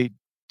would say,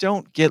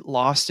 don't get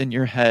lost in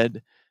your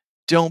head.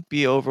 Don't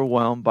be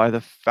overwhelmed by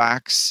the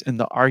facts and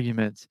the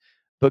arguments,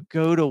 but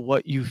go to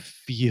what you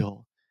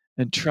feel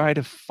and try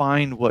to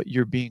find what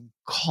you're being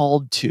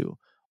called to,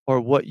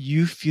 or what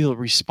you feel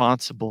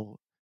responsible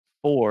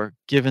for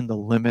given the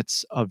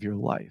limits of your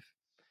life.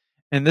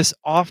 And this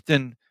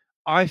often,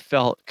 I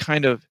felt,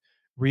 kind of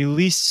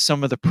released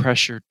some of the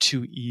pressure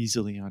too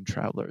easily on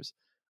travelers,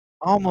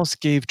 almost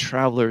gave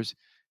travelers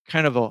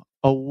kind of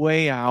a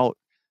way out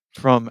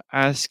from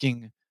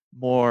asking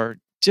more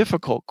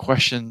difficult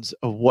questions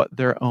of what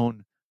their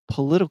own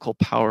political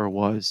power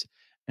was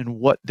and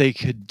what they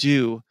could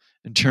do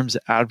in terms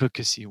of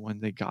advocacy when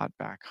they got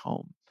back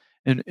home.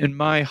 And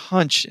my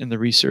hunch in the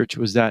research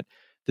was that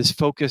this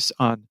focus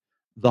on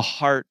the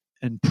heart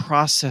and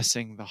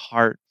processing the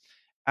heart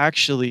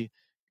actually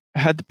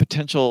had the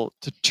potential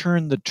to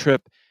turn the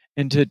trip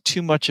into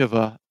too much of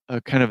a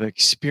kind of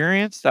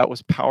experience that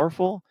was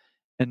powerful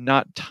and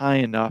not tie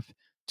enough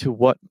to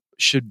what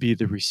should be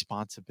the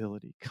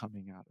responsibility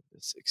coming out of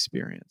this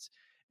experience.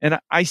 And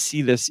I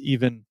see this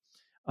even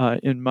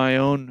in my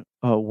own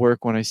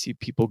work when I see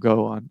people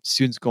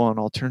students go on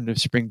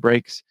alternative spring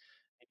breaks.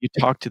 You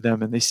talk to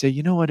them and they say,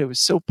 you know what, it was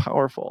so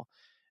powerful.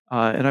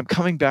 And I'm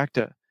coming back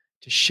to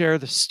share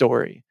the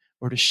story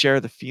or to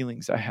share the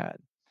feelings I had.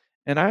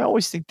 And I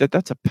always think that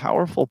that's a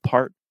powerful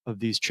part of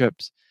these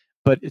trips,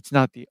 but it's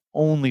not the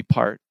only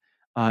part.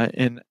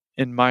 And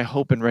my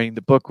hope in writing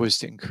the book was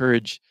to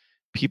encourage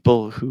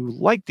people who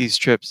like these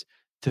trips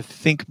to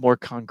think more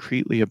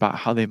concretely about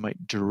how they might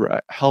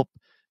help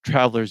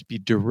travelers be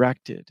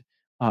directed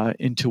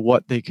into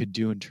what they could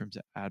do in terms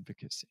of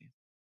advocacy.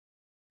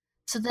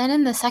 So then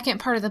in the second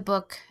part of the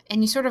book,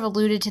 and you sort of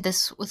alluded to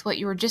this with what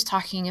you were just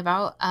talking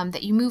about,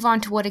 that you move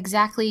on to what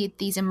exactly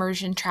these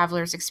immersion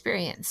travelers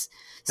experience.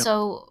 Yep.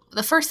 So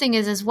the first thing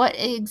is what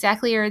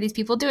exactly are these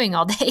people doing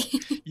all day?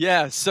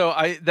 Yeah, so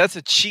that's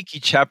a cheeky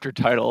chapter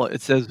title.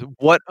 It says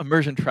what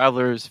immersion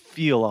travelers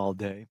feel all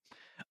day,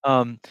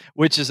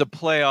 which is a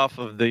play off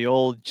of the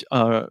old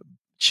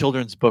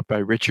children's book by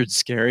Richard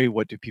Scarry,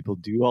 What Do People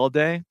Do All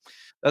Day?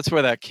 That's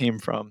where that came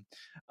from.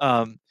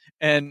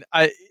 And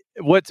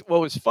what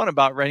was fun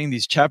about writing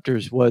these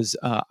chapters was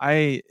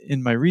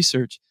in my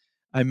research,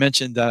 I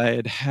mentioned that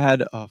I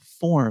had a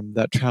form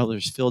that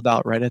travelers filled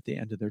out right at the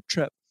end of their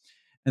trip.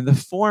 And the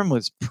form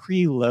was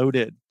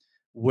preloaded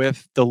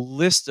with the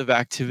list of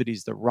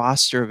activities, the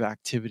roster of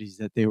activities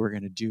that they were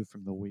going to do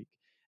from the week.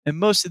 And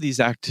most of these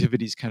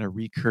activities kind of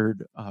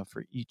recurred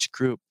for each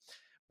group.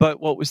 But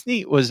what was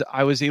neat was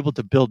I was able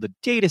to build a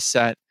data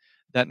set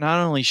that not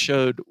only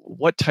showed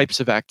what types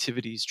of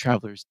activities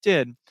travelers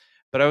did,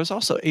 but I was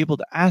also able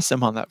to ask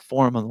them on that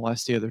form on the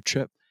last day of their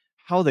trip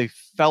how they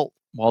felt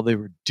while they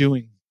were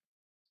doing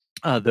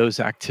those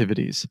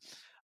activities.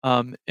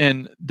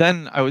 And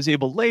then I was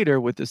able later,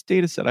 with this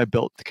data set I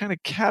built, to kind of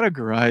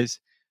categorize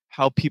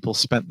how people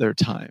spent their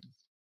time.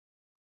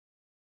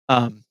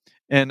 And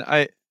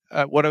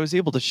what I was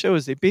able to show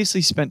is they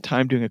basically spent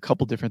time doing a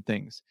couple different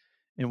things.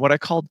 In what I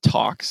called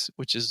talks,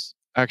 which is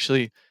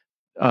actually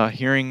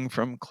hearing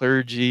from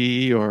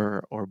clergy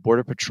or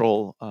Border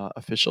Patrol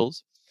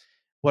officials.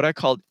 What I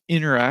called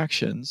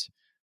interactions,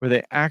 where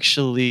they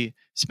actually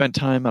spent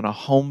time on a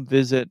home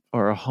visit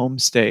or a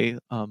homestay,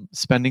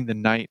 spending the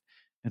night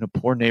in a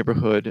poor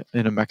neighborhood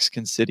in a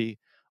Mexican city,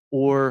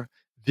 or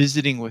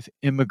visiting with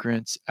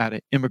immigrants at an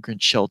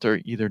immigrant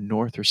shelter, either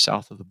north or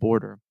south of the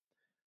border.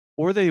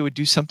 Or they would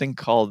do something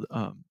called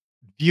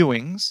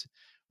viewings,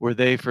 where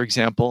they, for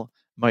example,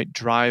 might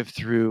drive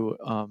through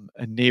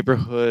a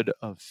neighborhood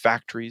of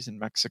factories in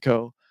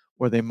Mexico,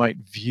 or they might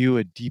view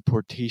a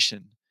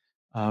deportation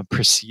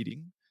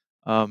proceeding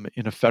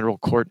in a federal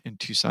court in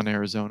Tucson,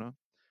 Arizona.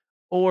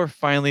 Or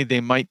finally,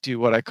 they might do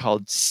what I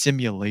called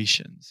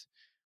simulations,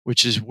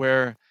 which is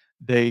where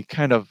they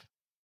kind of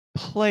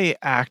play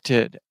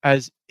acted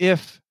as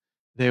if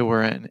they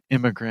were an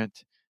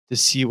immigrant to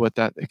see what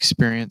that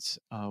experience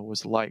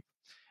was like.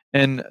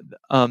 And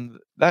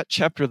that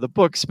chapter of the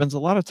book spends a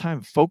lot of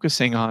time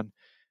focusing on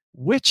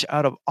which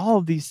out of all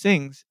of these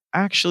things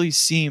actually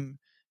seem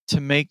to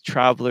make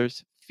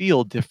travelers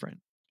feel different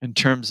in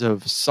terms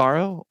of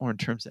sorrow or in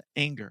terms of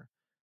anger.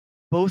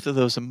 Both of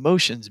those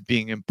emotions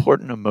being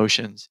important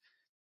emotions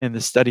in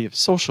the study of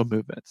social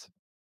movements.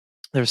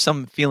 There's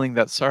some feeling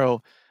that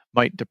sorrow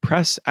might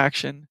depress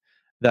action,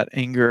 that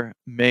anger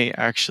may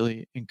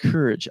actually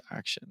encourage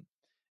action.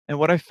 And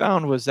what I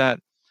found was that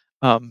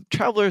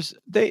travelers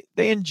they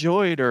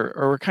enjoyed or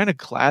were kind of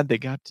glad they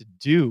got to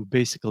do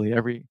basically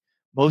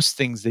most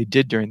things they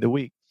did during the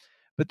week,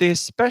 but they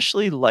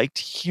especially liked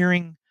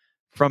hearing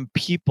from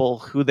people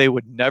who they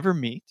would never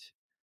meet,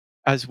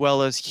 as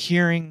well as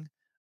hearing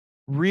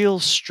real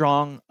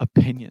strong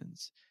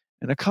opinions.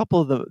 And a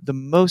couple of the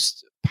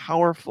most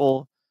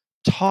powerful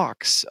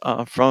talks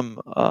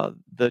from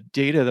the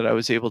data that I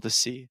was able to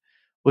see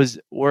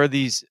were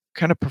these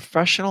kind of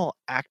professional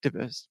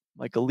activists,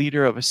 like a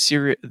leader of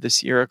the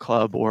Sierra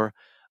Club or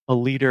a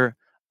leader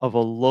of a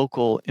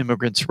local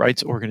immigrants'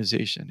 rights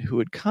organization, who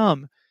would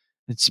come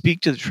and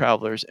speak to the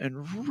travelers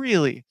and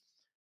really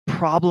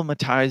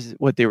problematize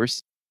what they were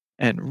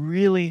and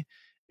really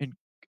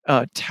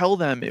tell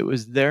them it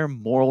was their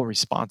moral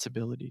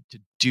responsibility to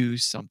do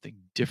something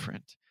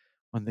different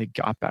when they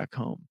got back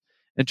home.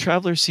 And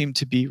travelers seemed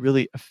to be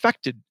really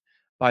affected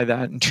by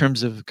that in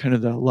terms of kind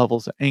of the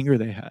levels of anger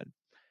they had.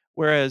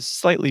 Whereas,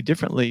 slightly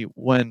differently,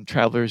 when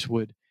travelers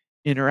would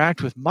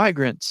interact with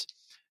migrants,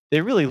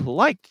 they really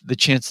liked the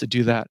chance to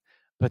do that,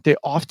 but they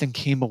often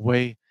came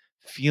away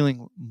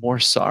feeling more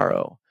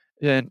sorrow.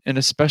 And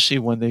especially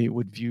when they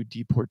would view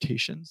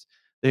deportations,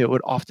 they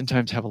would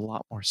oftentimes have a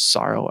lot more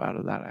sorrow out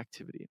of that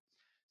activity.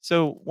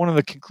 So, one of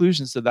the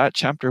conclusions of that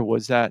chapter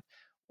was that,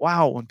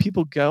 wow, when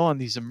people go on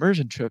these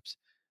immersion trips,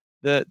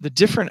 the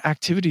different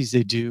activities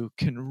they do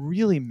can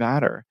really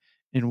matter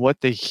in what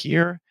they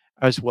hear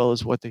as well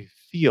as what they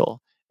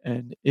feel.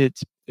 And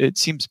it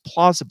seems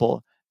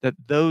plausible that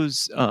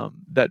those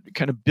that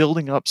kind of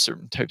building up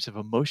certain types of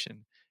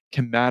emotion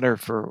can matter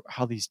for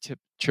how these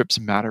trips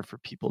matter for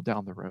people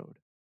down the road.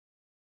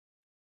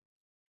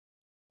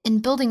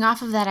 And building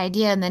off of that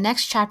idea, in the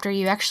next chapter,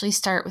 you actually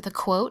start with a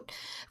quote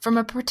from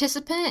a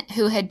participant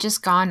who had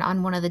just gone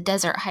on one of the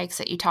desert hikes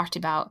that you talked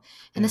about.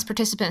 And this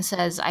participant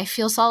says, "I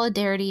feel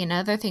solidarity and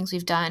other things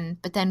we've done,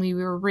 but then we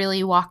were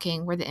really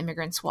walking where the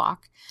immigrants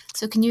walk."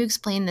 So can you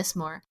explain this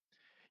more?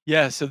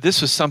 Yeah, so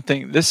this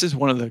is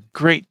one of the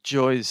great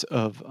joys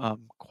of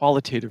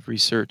qualitative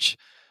research,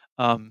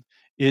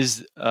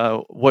 is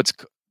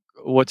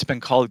what's been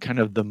called kind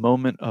of the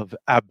moment of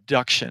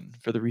abduction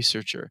for the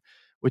researcher,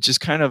 which is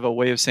kind of a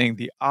way of saying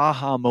the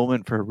aha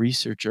moment for a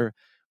researcher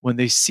when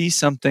they see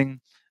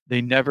something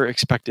they never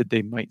expected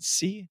they might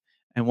see,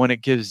 and when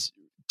it gives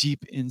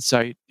deep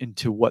insight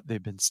into what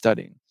they've been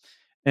studying.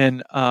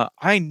 And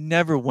I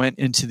never went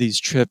into these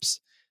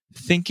trips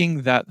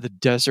thinking that the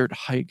desert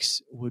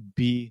hikes would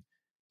be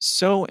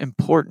so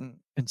important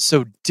and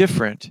so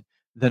different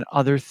than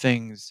other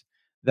things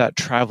that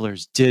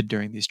travelers did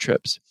during these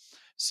trips.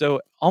 So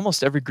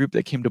almost every group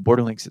that came to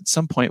Borderlinks at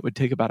some point would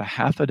take about a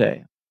half a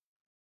day,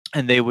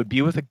 and they would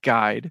be with a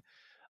guide,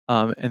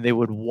 and they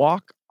would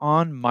walk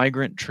on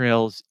migrant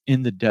trails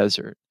in the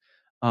desert.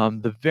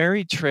 The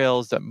very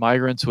trails that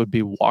migrants would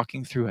be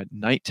walking through at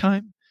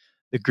nighttime,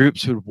 the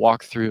groups would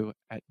walk through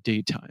at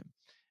daytime.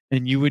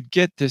 And you would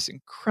get this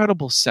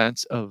incredible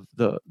sense of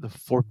the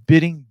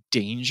forbidding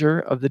danger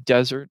of the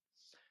desert,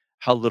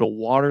 how little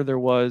water there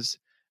was,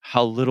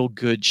 how little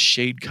good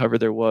shade cover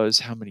there was,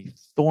 how many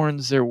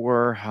thorns there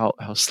were,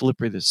 how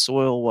slippery the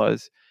soil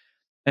was.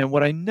 And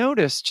what I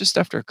noticed just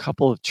after a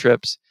couple of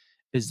trips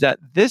is that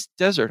this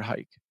desert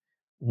hike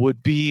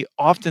would be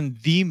often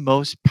the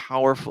most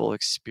powerful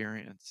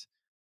experience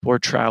for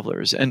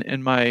travelers.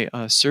 And my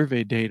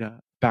survey data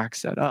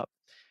backs that up.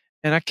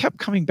 And I kept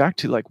coming back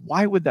to, like,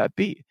 why would that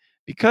be?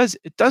 Because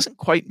it doesn't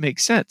quite make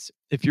sense.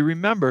 If you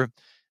remember,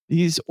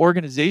 these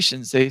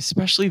organizations, they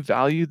especially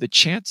value the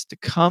chance to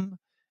come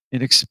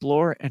and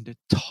explore and to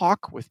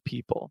talk with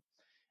people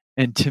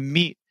and to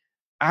meet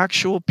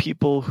actual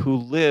people who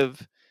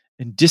live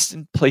in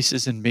distant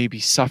places and may be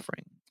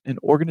suffering. And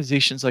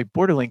organizations like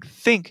Borderlink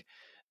think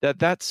that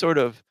that sort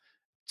of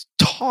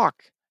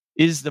talk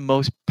is the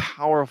most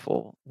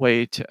powerful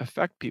way to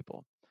affect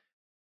people.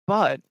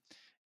 But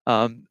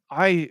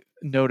I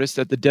noticed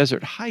that the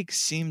desert hikes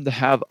seem to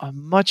have a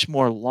much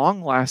more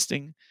long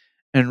lasting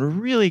and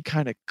really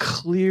kind of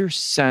clear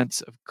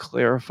sense of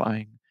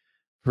clarifying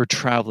for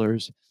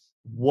travelers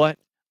what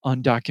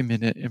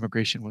undocumented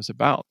immigration was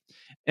about.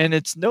 And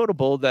it's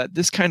notable that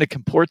this kind of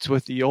comports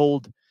with the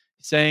old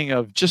saying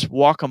of just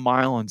walk a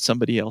mile in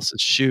somebody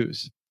else's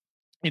shoes.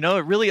 You know,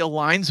 it really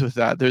aligns with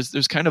that.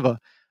 There's kind of a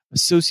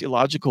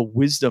sociological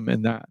wisdom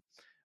in that.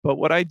 But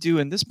what I do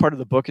in this part of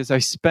the book is I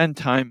spend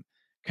time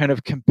kind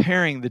of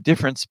comparing the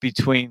difference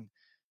between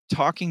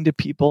talking to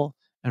people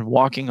and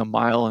walking a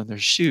mile in their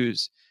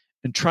shoes,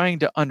 and trying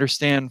to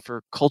understand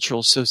for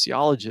cultural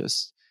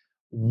sociologists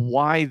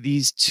why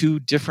these two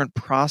different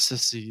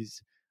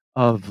processes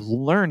of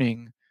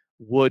learning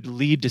would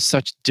lead to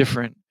such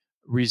different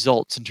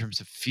results in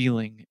terms of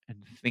feeling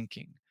and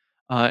thinking.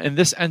 And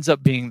this ends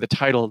up being the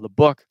title of the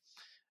book,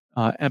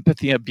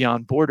 Empathy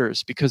Beyond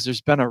Borders, because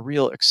there's been a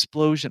real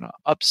explosion, an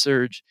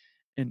upsurge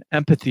in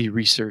empathy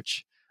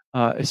research,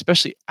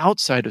 especially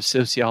outside of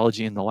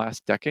sociology in the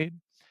last decade.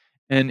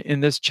 And in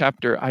this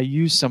chapter, I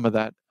use some of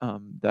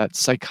that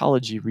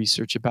psychology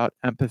research about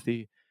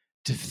empathy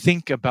to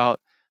think about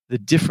the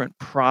different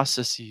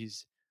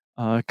processes,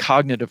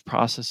 cognitive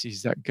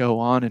processes that go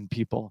on in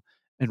people,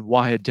 and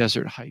why a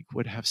desert hike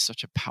would have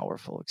such a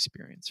powerful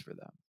experience for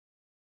them.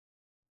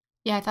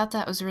 Yeah, I thought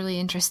that was really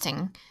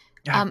interesting.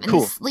 Yeah,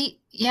 cool.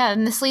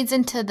 And this leads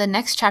into the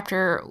next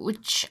chapter,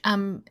 which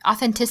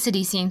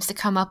authenticity seems to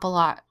come up a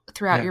lot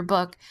throughout your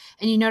book.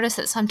 And you notice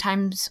that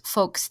sometimes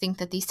folks think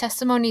that these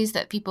testimonies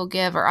that people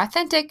give are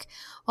authentic,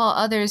 while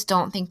others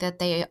don't think that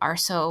they are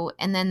so.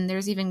 And then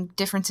there's even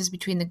differences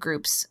between the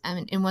groups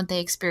in what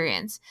they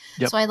experience.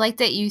 Yep. So I like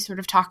that you sort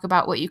of talk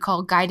about what you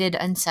call guided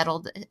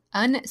unsettledness.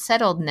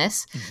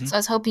 Mm-hmm. So I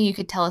was hoping you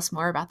could tell us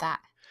more about that.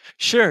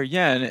 Sure,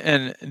 yeah,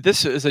 and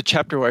this is a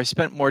chapter where I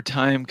spent more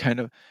time kind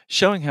of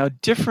showing how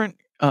different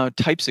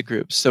types of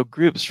groups, so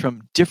groups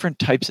from different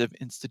types of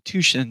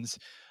institutions,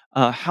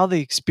 how they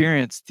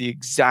experience the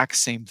exact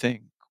same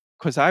thing.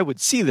 Because I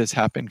would see this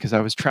happen because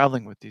I was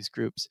traveling with these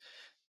groups.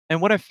 And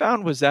what I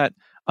found was that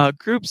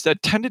groups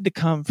that tended to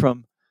come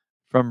from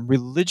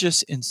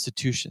religious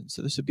institutions,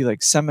 so this would be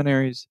like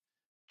seminaries,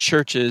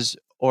 churches,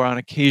 or on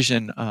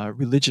occasion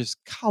religious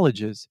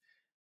colleges,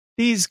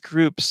 these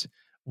groups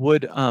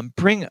would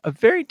bring a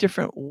very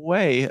different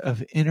way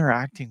of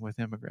interacting with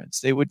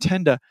immigrants. They would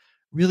tend to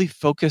really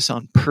focus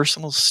on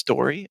personal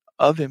story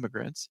of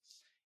immigrants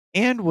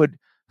and would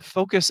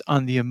focus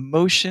on the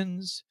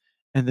emotions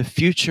and the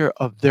future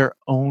of their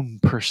own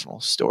personal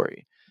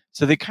story.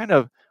 So they kind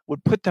of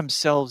would put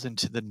themselves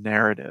into the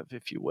narrative,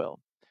 if you will.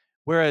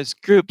 Whereas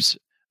groups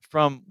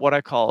from what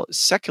I call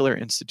secular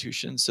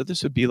institutions, so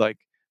this would be like,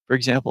 for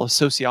example, a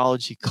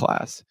sociology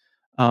class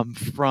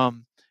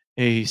from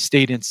a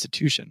state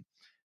institution,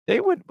 they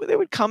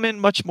would come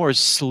in much more as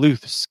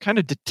sleuths, kind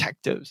of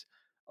detectives,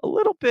 a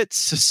little bit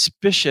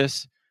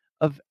suspicious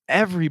of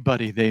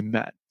everybody they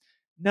met,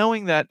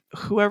 knowing that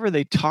whoever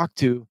they talked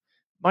to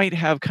might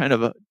have kind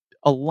of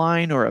a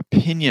line or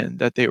opinion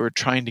that they were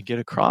trying to get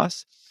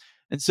across.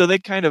 And so they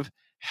kind of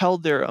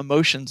held their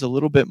emotions a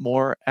little bit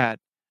more at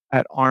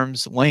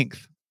arm's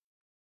length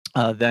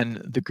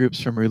than the groups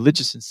from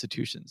religious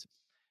institutions.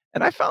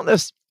 And I found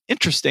this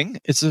interesting.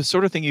 It's the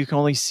sort of thing you can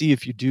only see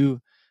if you do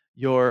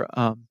your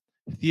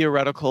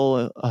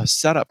theoretical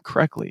setup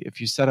correctly, if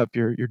you set up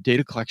your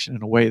data collection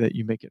in a way that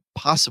you make it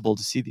possible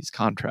to see these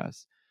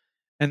contrasts.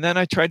 And then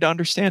I tried to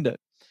understand it.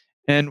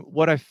 And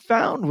what I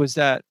found was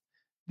that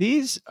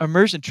these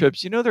immersion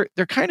trips,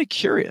 they're kind of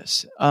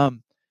curious.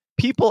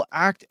 People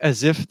act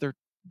as if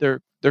they're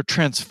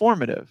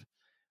transformative,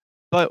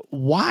 but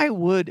why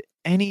would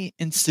any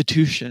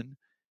institution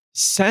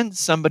send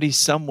somebody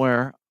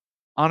somewhere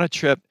on a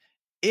trip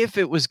if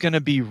it was going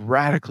to be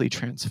radically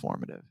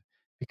transformative?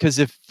 Because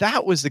if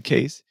that was the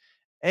case,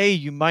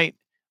 you might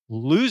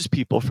lose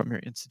people from your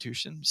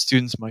institution.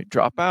 Students might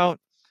drop out.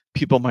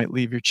 People might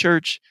leave your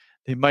church.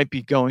 They might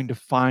be going to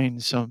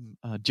find some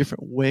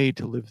different way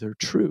to live their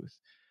truth.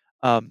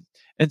 And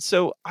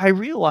so I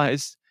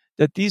realized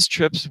that these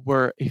trips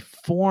were a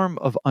form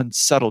of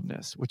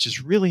unsettledness, which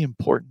is really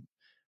important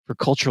for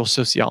cultural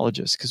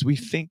sociologists, because we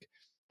think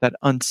that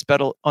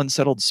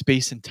unsettled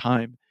space and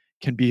time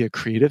can be a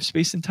creative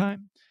space and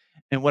time.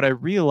 And what I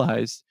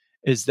realized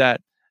is that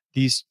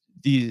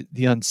the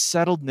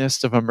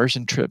unsettledness of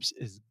immersion trips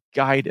is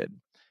guided,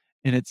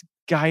 and it's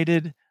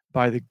guided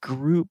by the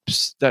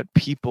groups that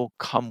people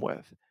come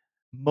with.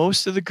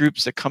 Most of the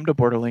groups that come to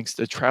Borderlinks,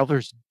 the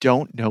travelers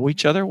don't know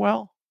each other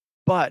well,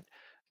 but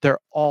they're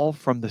all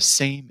from the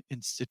same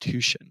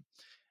institution.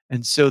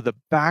 And so the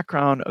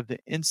background of the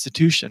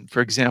institution, for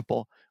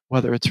example,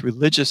 whether it's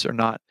religious or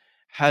not,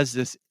 has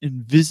this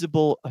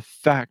invisible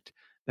effect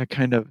that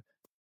kind of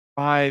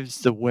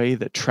drives the way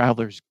that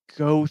travelers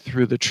go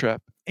through the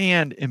trip.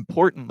 And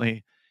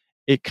importantly,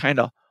 it kind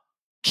of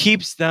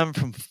keeps them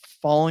from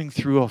falling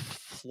through a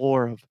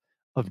floor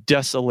of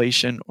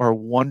desolation or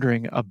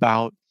wondering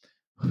about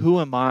who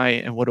am I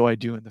and what do I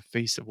do in the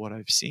face of what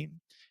I've seen.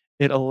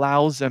 It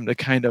allows them to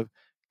kind of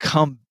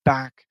come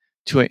back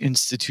to an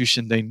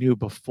institution they knew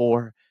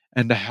before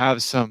and to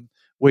have some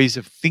ways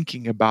of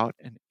thinking about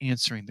and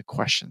answering the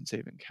questions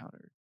they've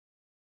encountered.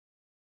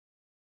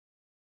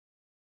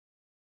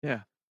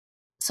 Yeah.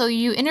 So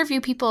you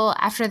interview people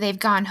after they've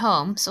gone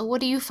home. So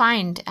what do you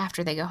find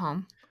after they go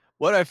home?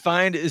 What I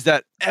find is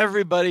that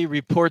everybody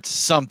reports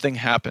something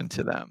happened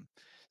to them.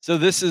 So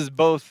this is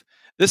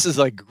this is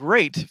like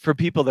great for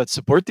people that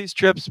support these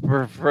trips.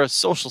 For a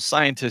social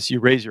scientist,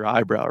 you raise your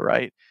eyebrow,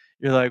 right?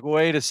 You're like,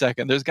 wait a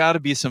second, there's got to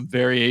be some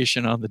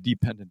variation on the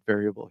dependent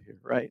variable here,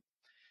 right?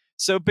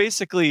 So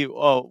basically,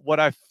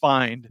 what I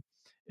find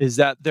is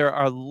that there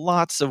are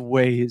lots of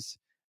ways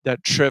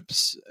that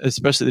trips,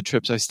 especially the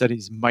trips I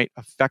study, might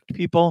affect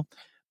people.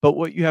 But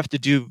what you have to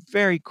do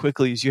very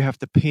quickly is you have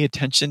to pay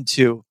attention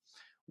to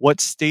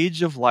what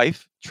stage of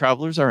life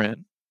travelers are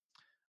in.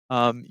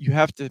 You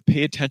have to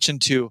pay attention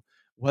to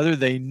whether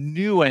they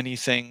knew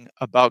anything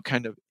about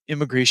kind of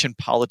immigration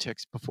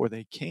politics before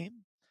they came.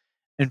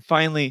 And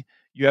finally,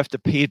 you have to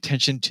pay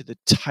attention to the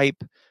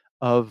type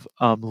of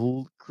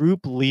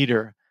group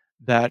leader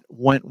that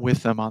went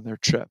with them on their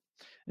trip.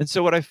 And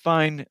so, what I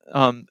find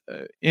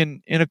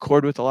in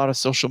accord with a lot of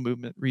social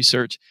movement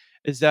research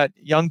is that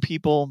young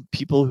people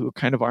who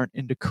kind of aren't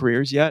into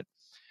careers yet,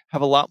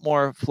 have a lot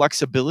more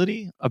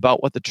flexibility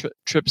about what the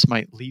trips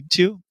might lead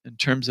to in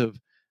terms of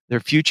their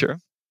future.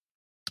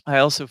 I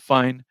also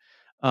find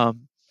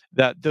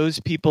that those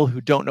people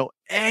who don't know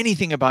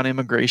anything about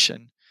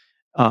immigration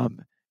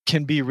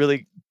can be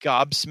really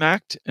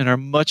gobsmacked and are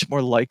much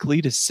more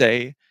likely to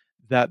say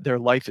that their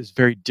life is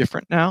very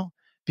different now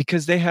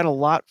because they had a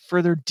lot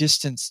further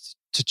distance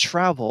to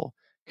travel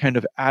kind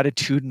of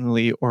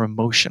attitudinally or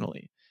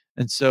emotionally.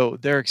 And so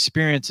their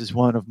experience is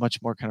one of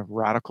much more kind of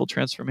radical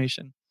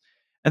transformation.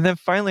 And then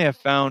finally, I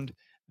found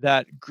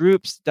that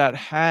groups that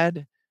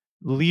had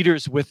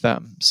leaders with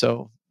them,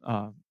 so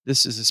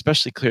this is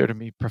especially clear to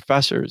me,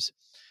 professors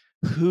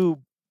who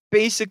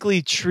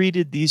basically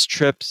treated these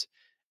trips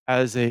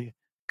as a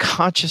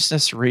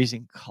consciousness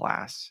raising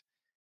class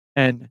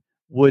and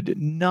would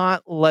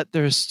not let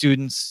their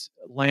students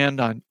land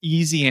on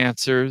easy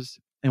answers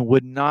and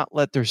would not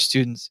let their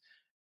students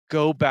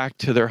go back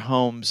to their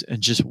homes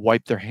and just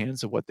wipe their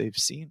hands of what they've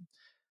seen.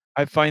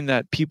 I find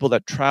that people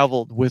that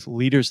traveled with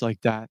leaders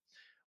like that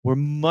were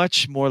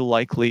much more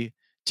likely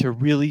to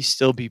really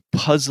still be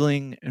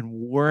puzzling and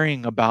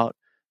worrying about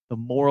the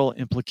moral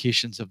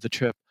implications of the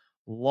trip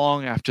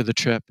long after the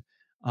trip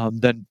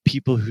than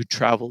people who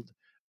traveled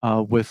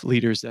with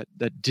leaders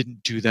that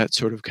didn't do that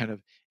sort of kind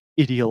of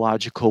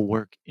ideological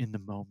work in the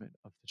moment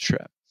of the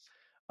trip.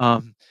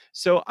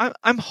 So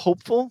I'm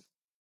hopeful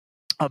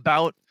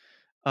about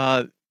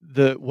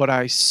what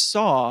I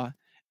saw,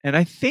 and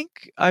I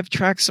think I've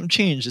tracked some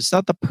change. It's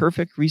not the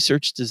perfect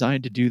research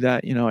designed to do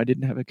that. I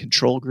didn't have a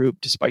control group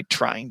despite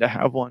trying to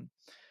have one,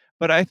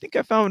 but I think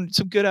I found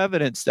some good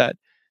evidence that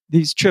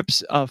these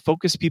trips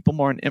focused people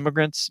more on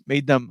immigrants,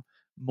 made them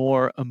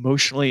more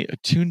emotionally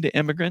attuned to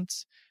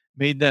immigrants,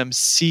 made them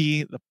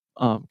see the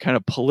kind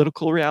of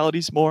political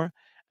realities more,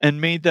 and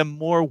made them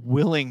more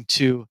willing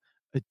to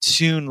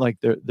attune like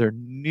their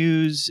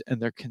news and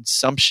their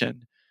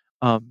consumption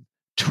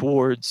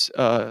towards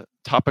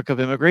topic of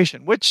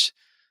immigration, which,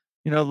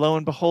 lo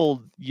and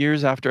behold,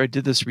 years after I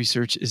did this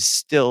research, is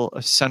still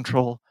a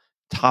central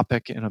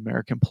topic in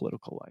American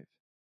political life.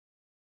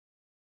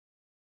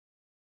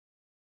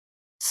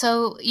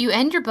 So you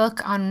end your book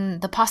on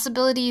the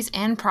possibilities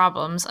and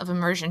problems of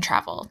immersion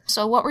travel.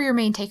 So what were your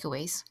main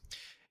takeaways?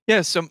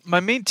 Yeah, so my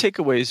main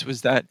takeaways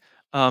was that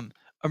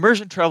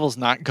immersion travel is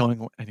not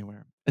going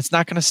anywhere. It's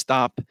not going to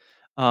stop,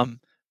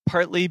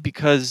 partly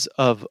because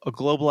of a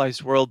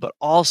globalized world, but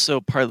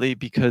also partly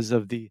because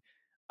of the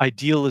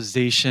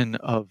idealization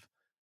of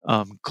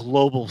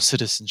global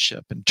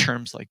citizenship and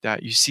terms like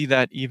that. You see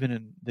that even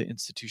in the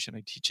institution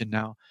I teach in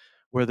now,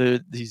 where there are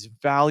these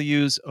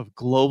values of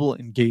global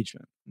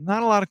engagement.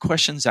 Not a lot of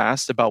questions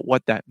asked about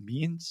what that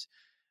means,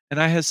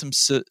 and I had some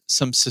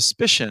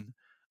suspicion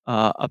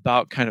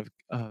about kind of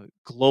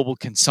global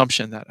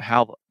consumption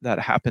that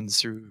happens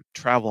through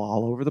travel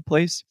all over the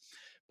place.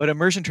 But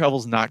immersion travel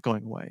is not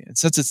going away, and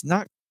since it's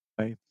not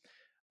going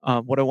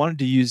away, what I wanted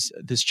to use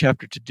this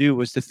chapter to do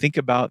was to think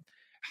about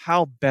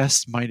how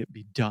best might it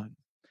be done.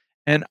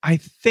 And I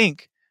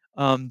think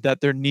that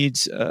there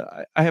needs,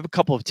 I have a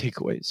couple of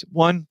takeaways.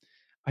 One,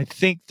 I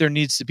think there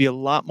needs to be a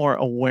lot more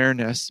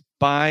awareness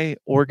by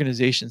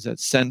organizations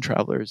that send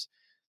travelers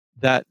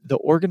that the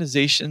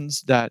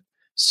organizations that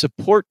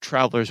support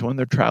travelers when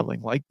they're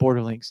traveling, like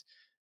Borderlinks,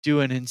 do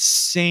an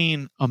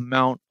insane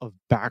amount of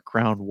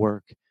background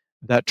work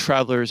that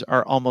travelers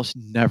are almost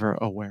never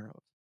aware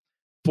of.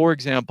 For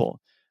example,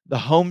 the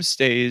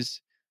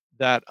homestays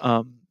that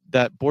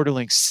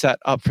Borderlinks set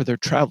up for their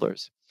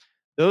travelers,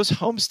 those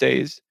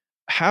homestays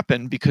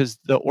happen because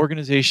the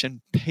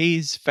organization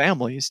pays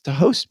families to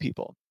host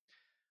people.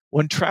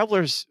 When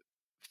travelers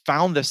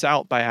found this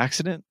out by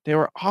accident, they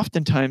were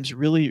oftentimes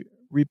really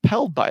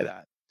repelled by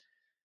that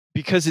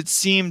because it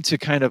seemed to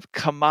kind of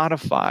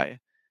commodify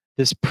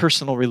this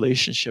personal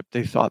relationship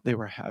they thought they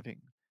were having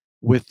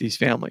with these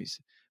families.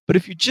 But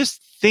if you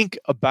just think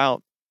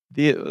about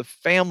the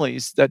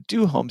families that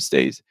do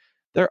homestays,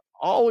 they're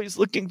always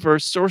looking for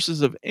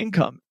sources of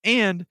income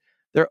and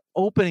they're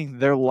opening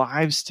their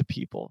lives to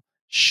people.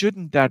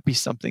 Shouldn't that be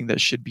something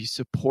that should be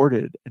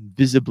supported and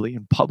visibly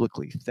and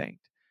publicly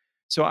thanked?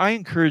 So I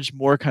encourage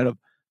more kind of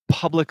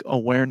public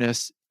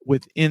awareness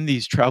within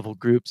these travel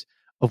groups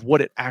of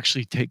what it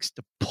actually takes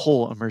to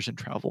pull immersion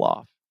travel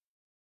off.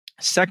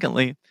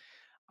 Secondly,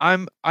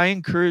 I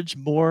encourage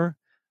more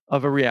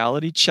of a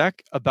reality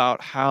check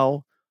about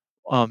how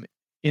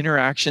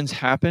interactions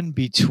happen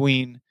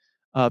between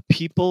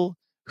people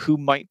who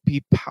might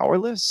be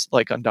powerless,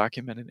 like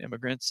undocumented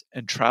immigrants,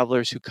 and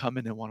travelers who come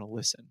in and want to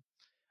listen.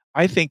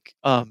 I think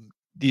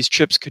these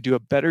trips could do a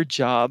better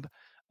job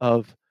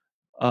of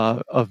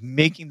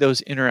making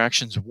those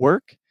interactions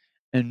work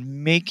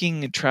and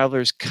making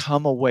travelers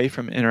come away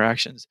from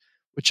interactions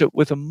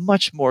with a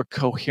much more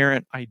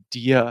coherent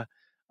idea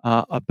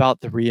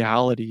about the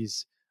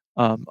realities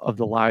of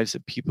the lives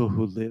of people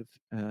who live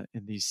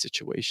in these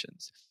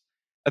situations.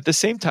 At the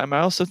same time, I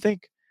also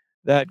think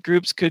that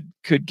groups could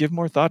give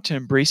more thought to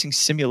embracing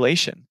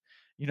simulation.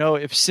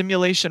 If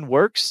simulation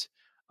works,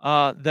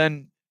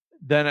 then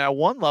at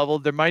one level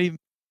there might even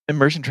be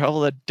immersion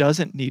travel that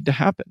doesn't need to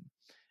happen.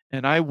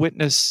 And I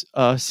witness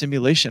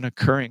simulation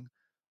occurring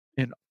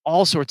in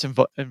all sorts of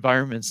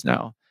environments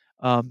now.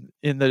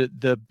 In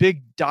the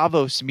big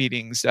Davos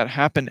meetings that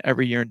happen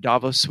every year in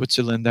Davos,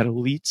 Switzerland, that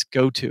elites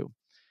go to,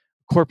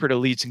 corporate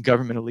elites and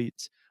government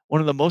elites,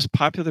 one of the most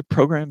popular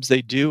programs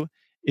they do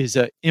is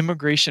an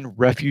immigration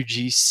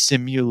refugee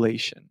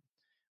simulation,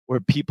 where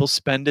people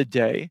spend a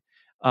day,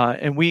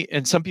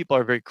 and some people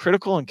are very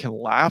critical and can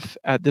laugh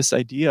at this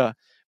idea,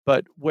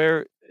 but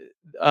where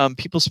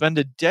people spend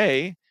a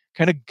day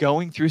kind of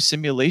going through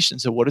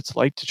simulations of what it's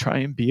like to try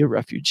and be a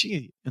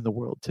refugee in the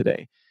world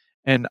today.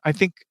 And I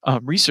think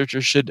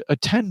researchers should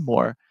attend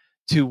more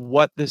to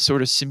what this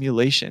sort of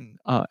simulation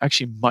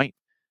actually might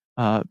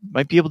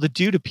be able to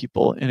do to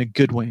people in a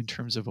good way in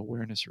terms of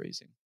awareness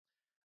raising.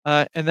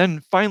 And then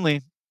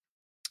finally,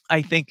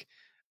 I think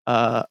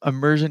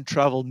immersion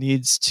travel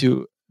needs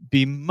to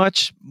be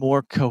much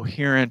more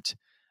coherent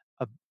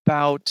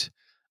about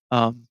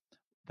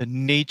the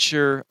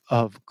nature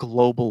of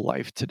global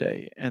life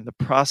today and the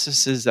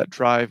processes that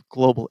drive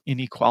global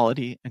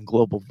inequality and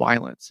global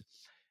violence.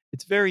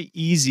 It's very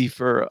easy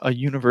for a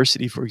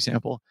university, for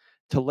example,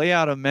 to lay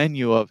out a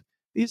menu of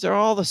these are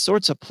all the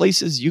sorts of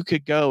places you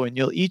could go and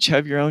you'll each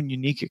have your own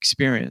unique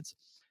experience.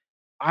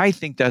 I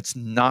think that's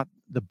not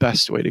the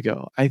best way to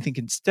go. I think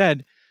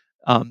instead,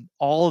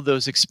 all of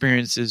those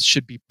experiences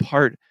should be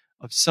part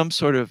of some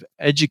sort of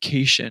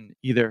education,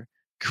 either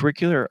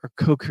curricular or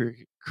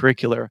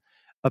co-curricular,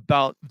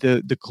 about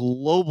the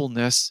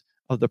globalness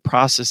of the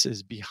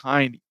processes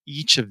behind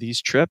each of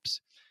these trips.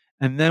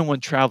 And then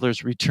when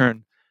travelers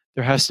return,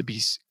 there has to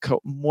be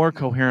more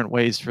coherent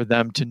ways for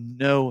them to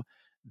know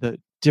the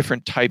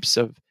different types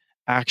of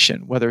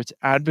action, whether it's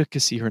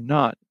advocacy or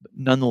not, but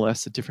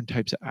nonetheless, the different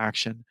types of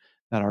action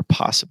that are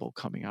possible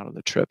coming out of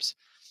the trips.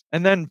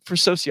 And then for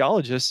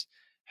sociologists,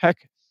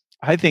 heck,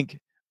 I think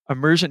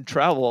immersion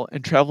travel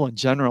and travel in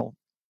general,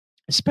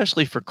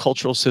 especially for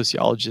cultural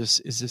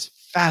sociologists, is this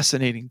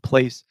fascinating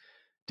place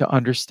to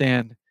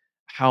understand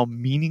how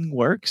meaning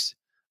works,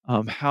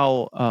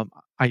 how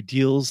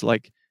ideals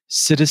like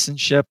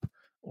citizenship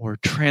or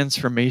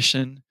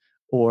transformation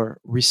or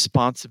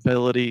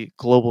responsibility,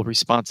 global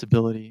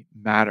responsibility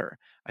matter.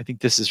 I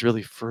think this is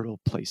really a fertile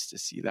place to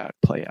see that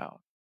play out.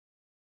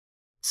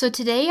 So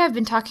today I've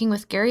been talking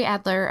with Gary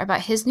Adler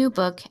about his new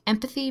book,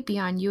 Empathy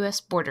Beyond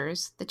U.S.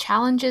 Borders, The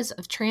Challenges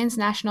of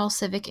Transnational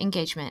Civic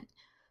Engagement.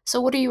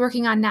 So what are you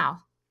working on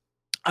now?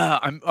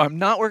 I'm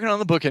not working on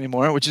the book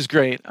anymore, which is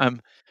great.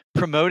 I'm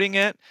promoting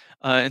it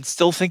and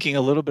still thinking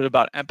a little bit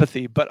about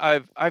empathy, but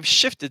I've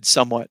shifted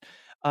somewhat,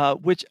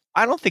 which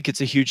I don't think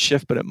it's a huge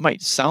shift, but it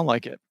might sound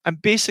like it. I'm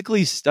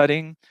basically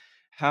studying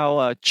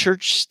how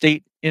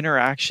church-state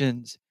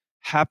interactions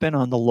happen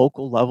on the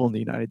local level in the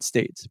United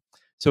States.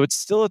 So it's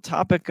still a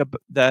topic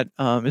that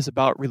is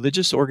about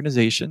religious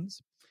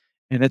organizations,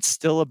 and it's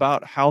still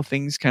about how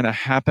things kind of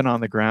happen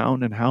on the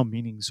ground and how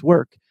meanings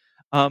work.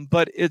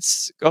 But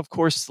it's, of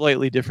course,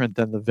 slightly different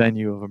than the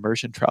venue of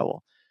immersion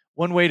travel.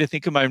 One way to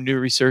think of my new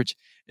research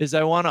is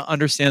I want to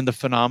understand the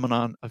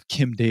phenomenon of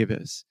Kim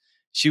Davis.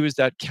 She was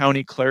that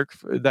county clerk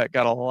that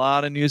got a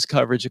lot of news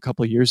coverage a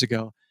couple of years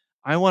ago.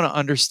 I want to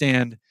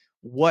understand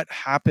what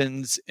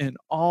happens in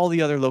all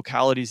the other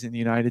localities in the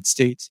United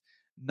States,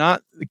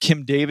 not the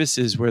Kim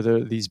Davises, where there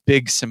are these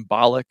big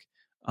symbolic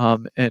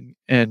and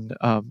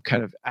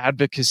kind of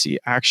advocacy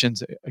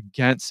actions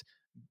against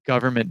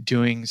government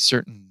doing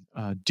certain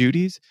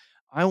duties.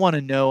 I want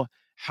to know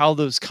how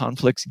those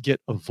conflicts get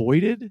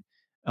avoided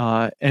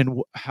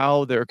and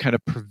how they're kind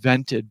of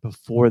prevented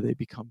before they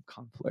become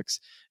conflicts,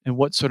 and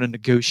what sort of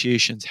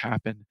negotiations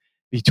happen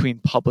between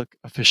public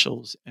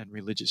officials and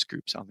religious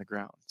groups on the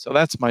ground. So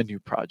that's my new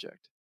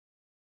project.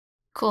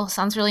 Cool.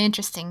 Sounds really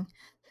interesting.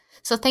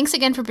 So thanks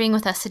again for being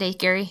with us today,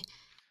 Gary.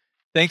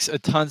 Thanks a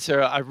ton,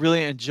 Sarah. I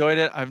really enjoyed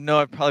it. I know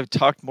I've probably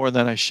talked more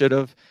than I should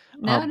have,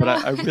 but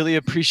I really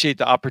appreciate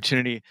the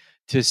opportunity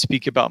to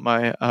speak about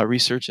my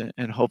research,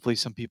 and hopefully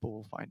some people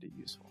will find it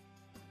useful.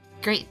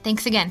 Great.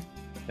 Thanks again.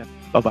 Yeah.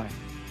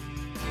 Bye-bye.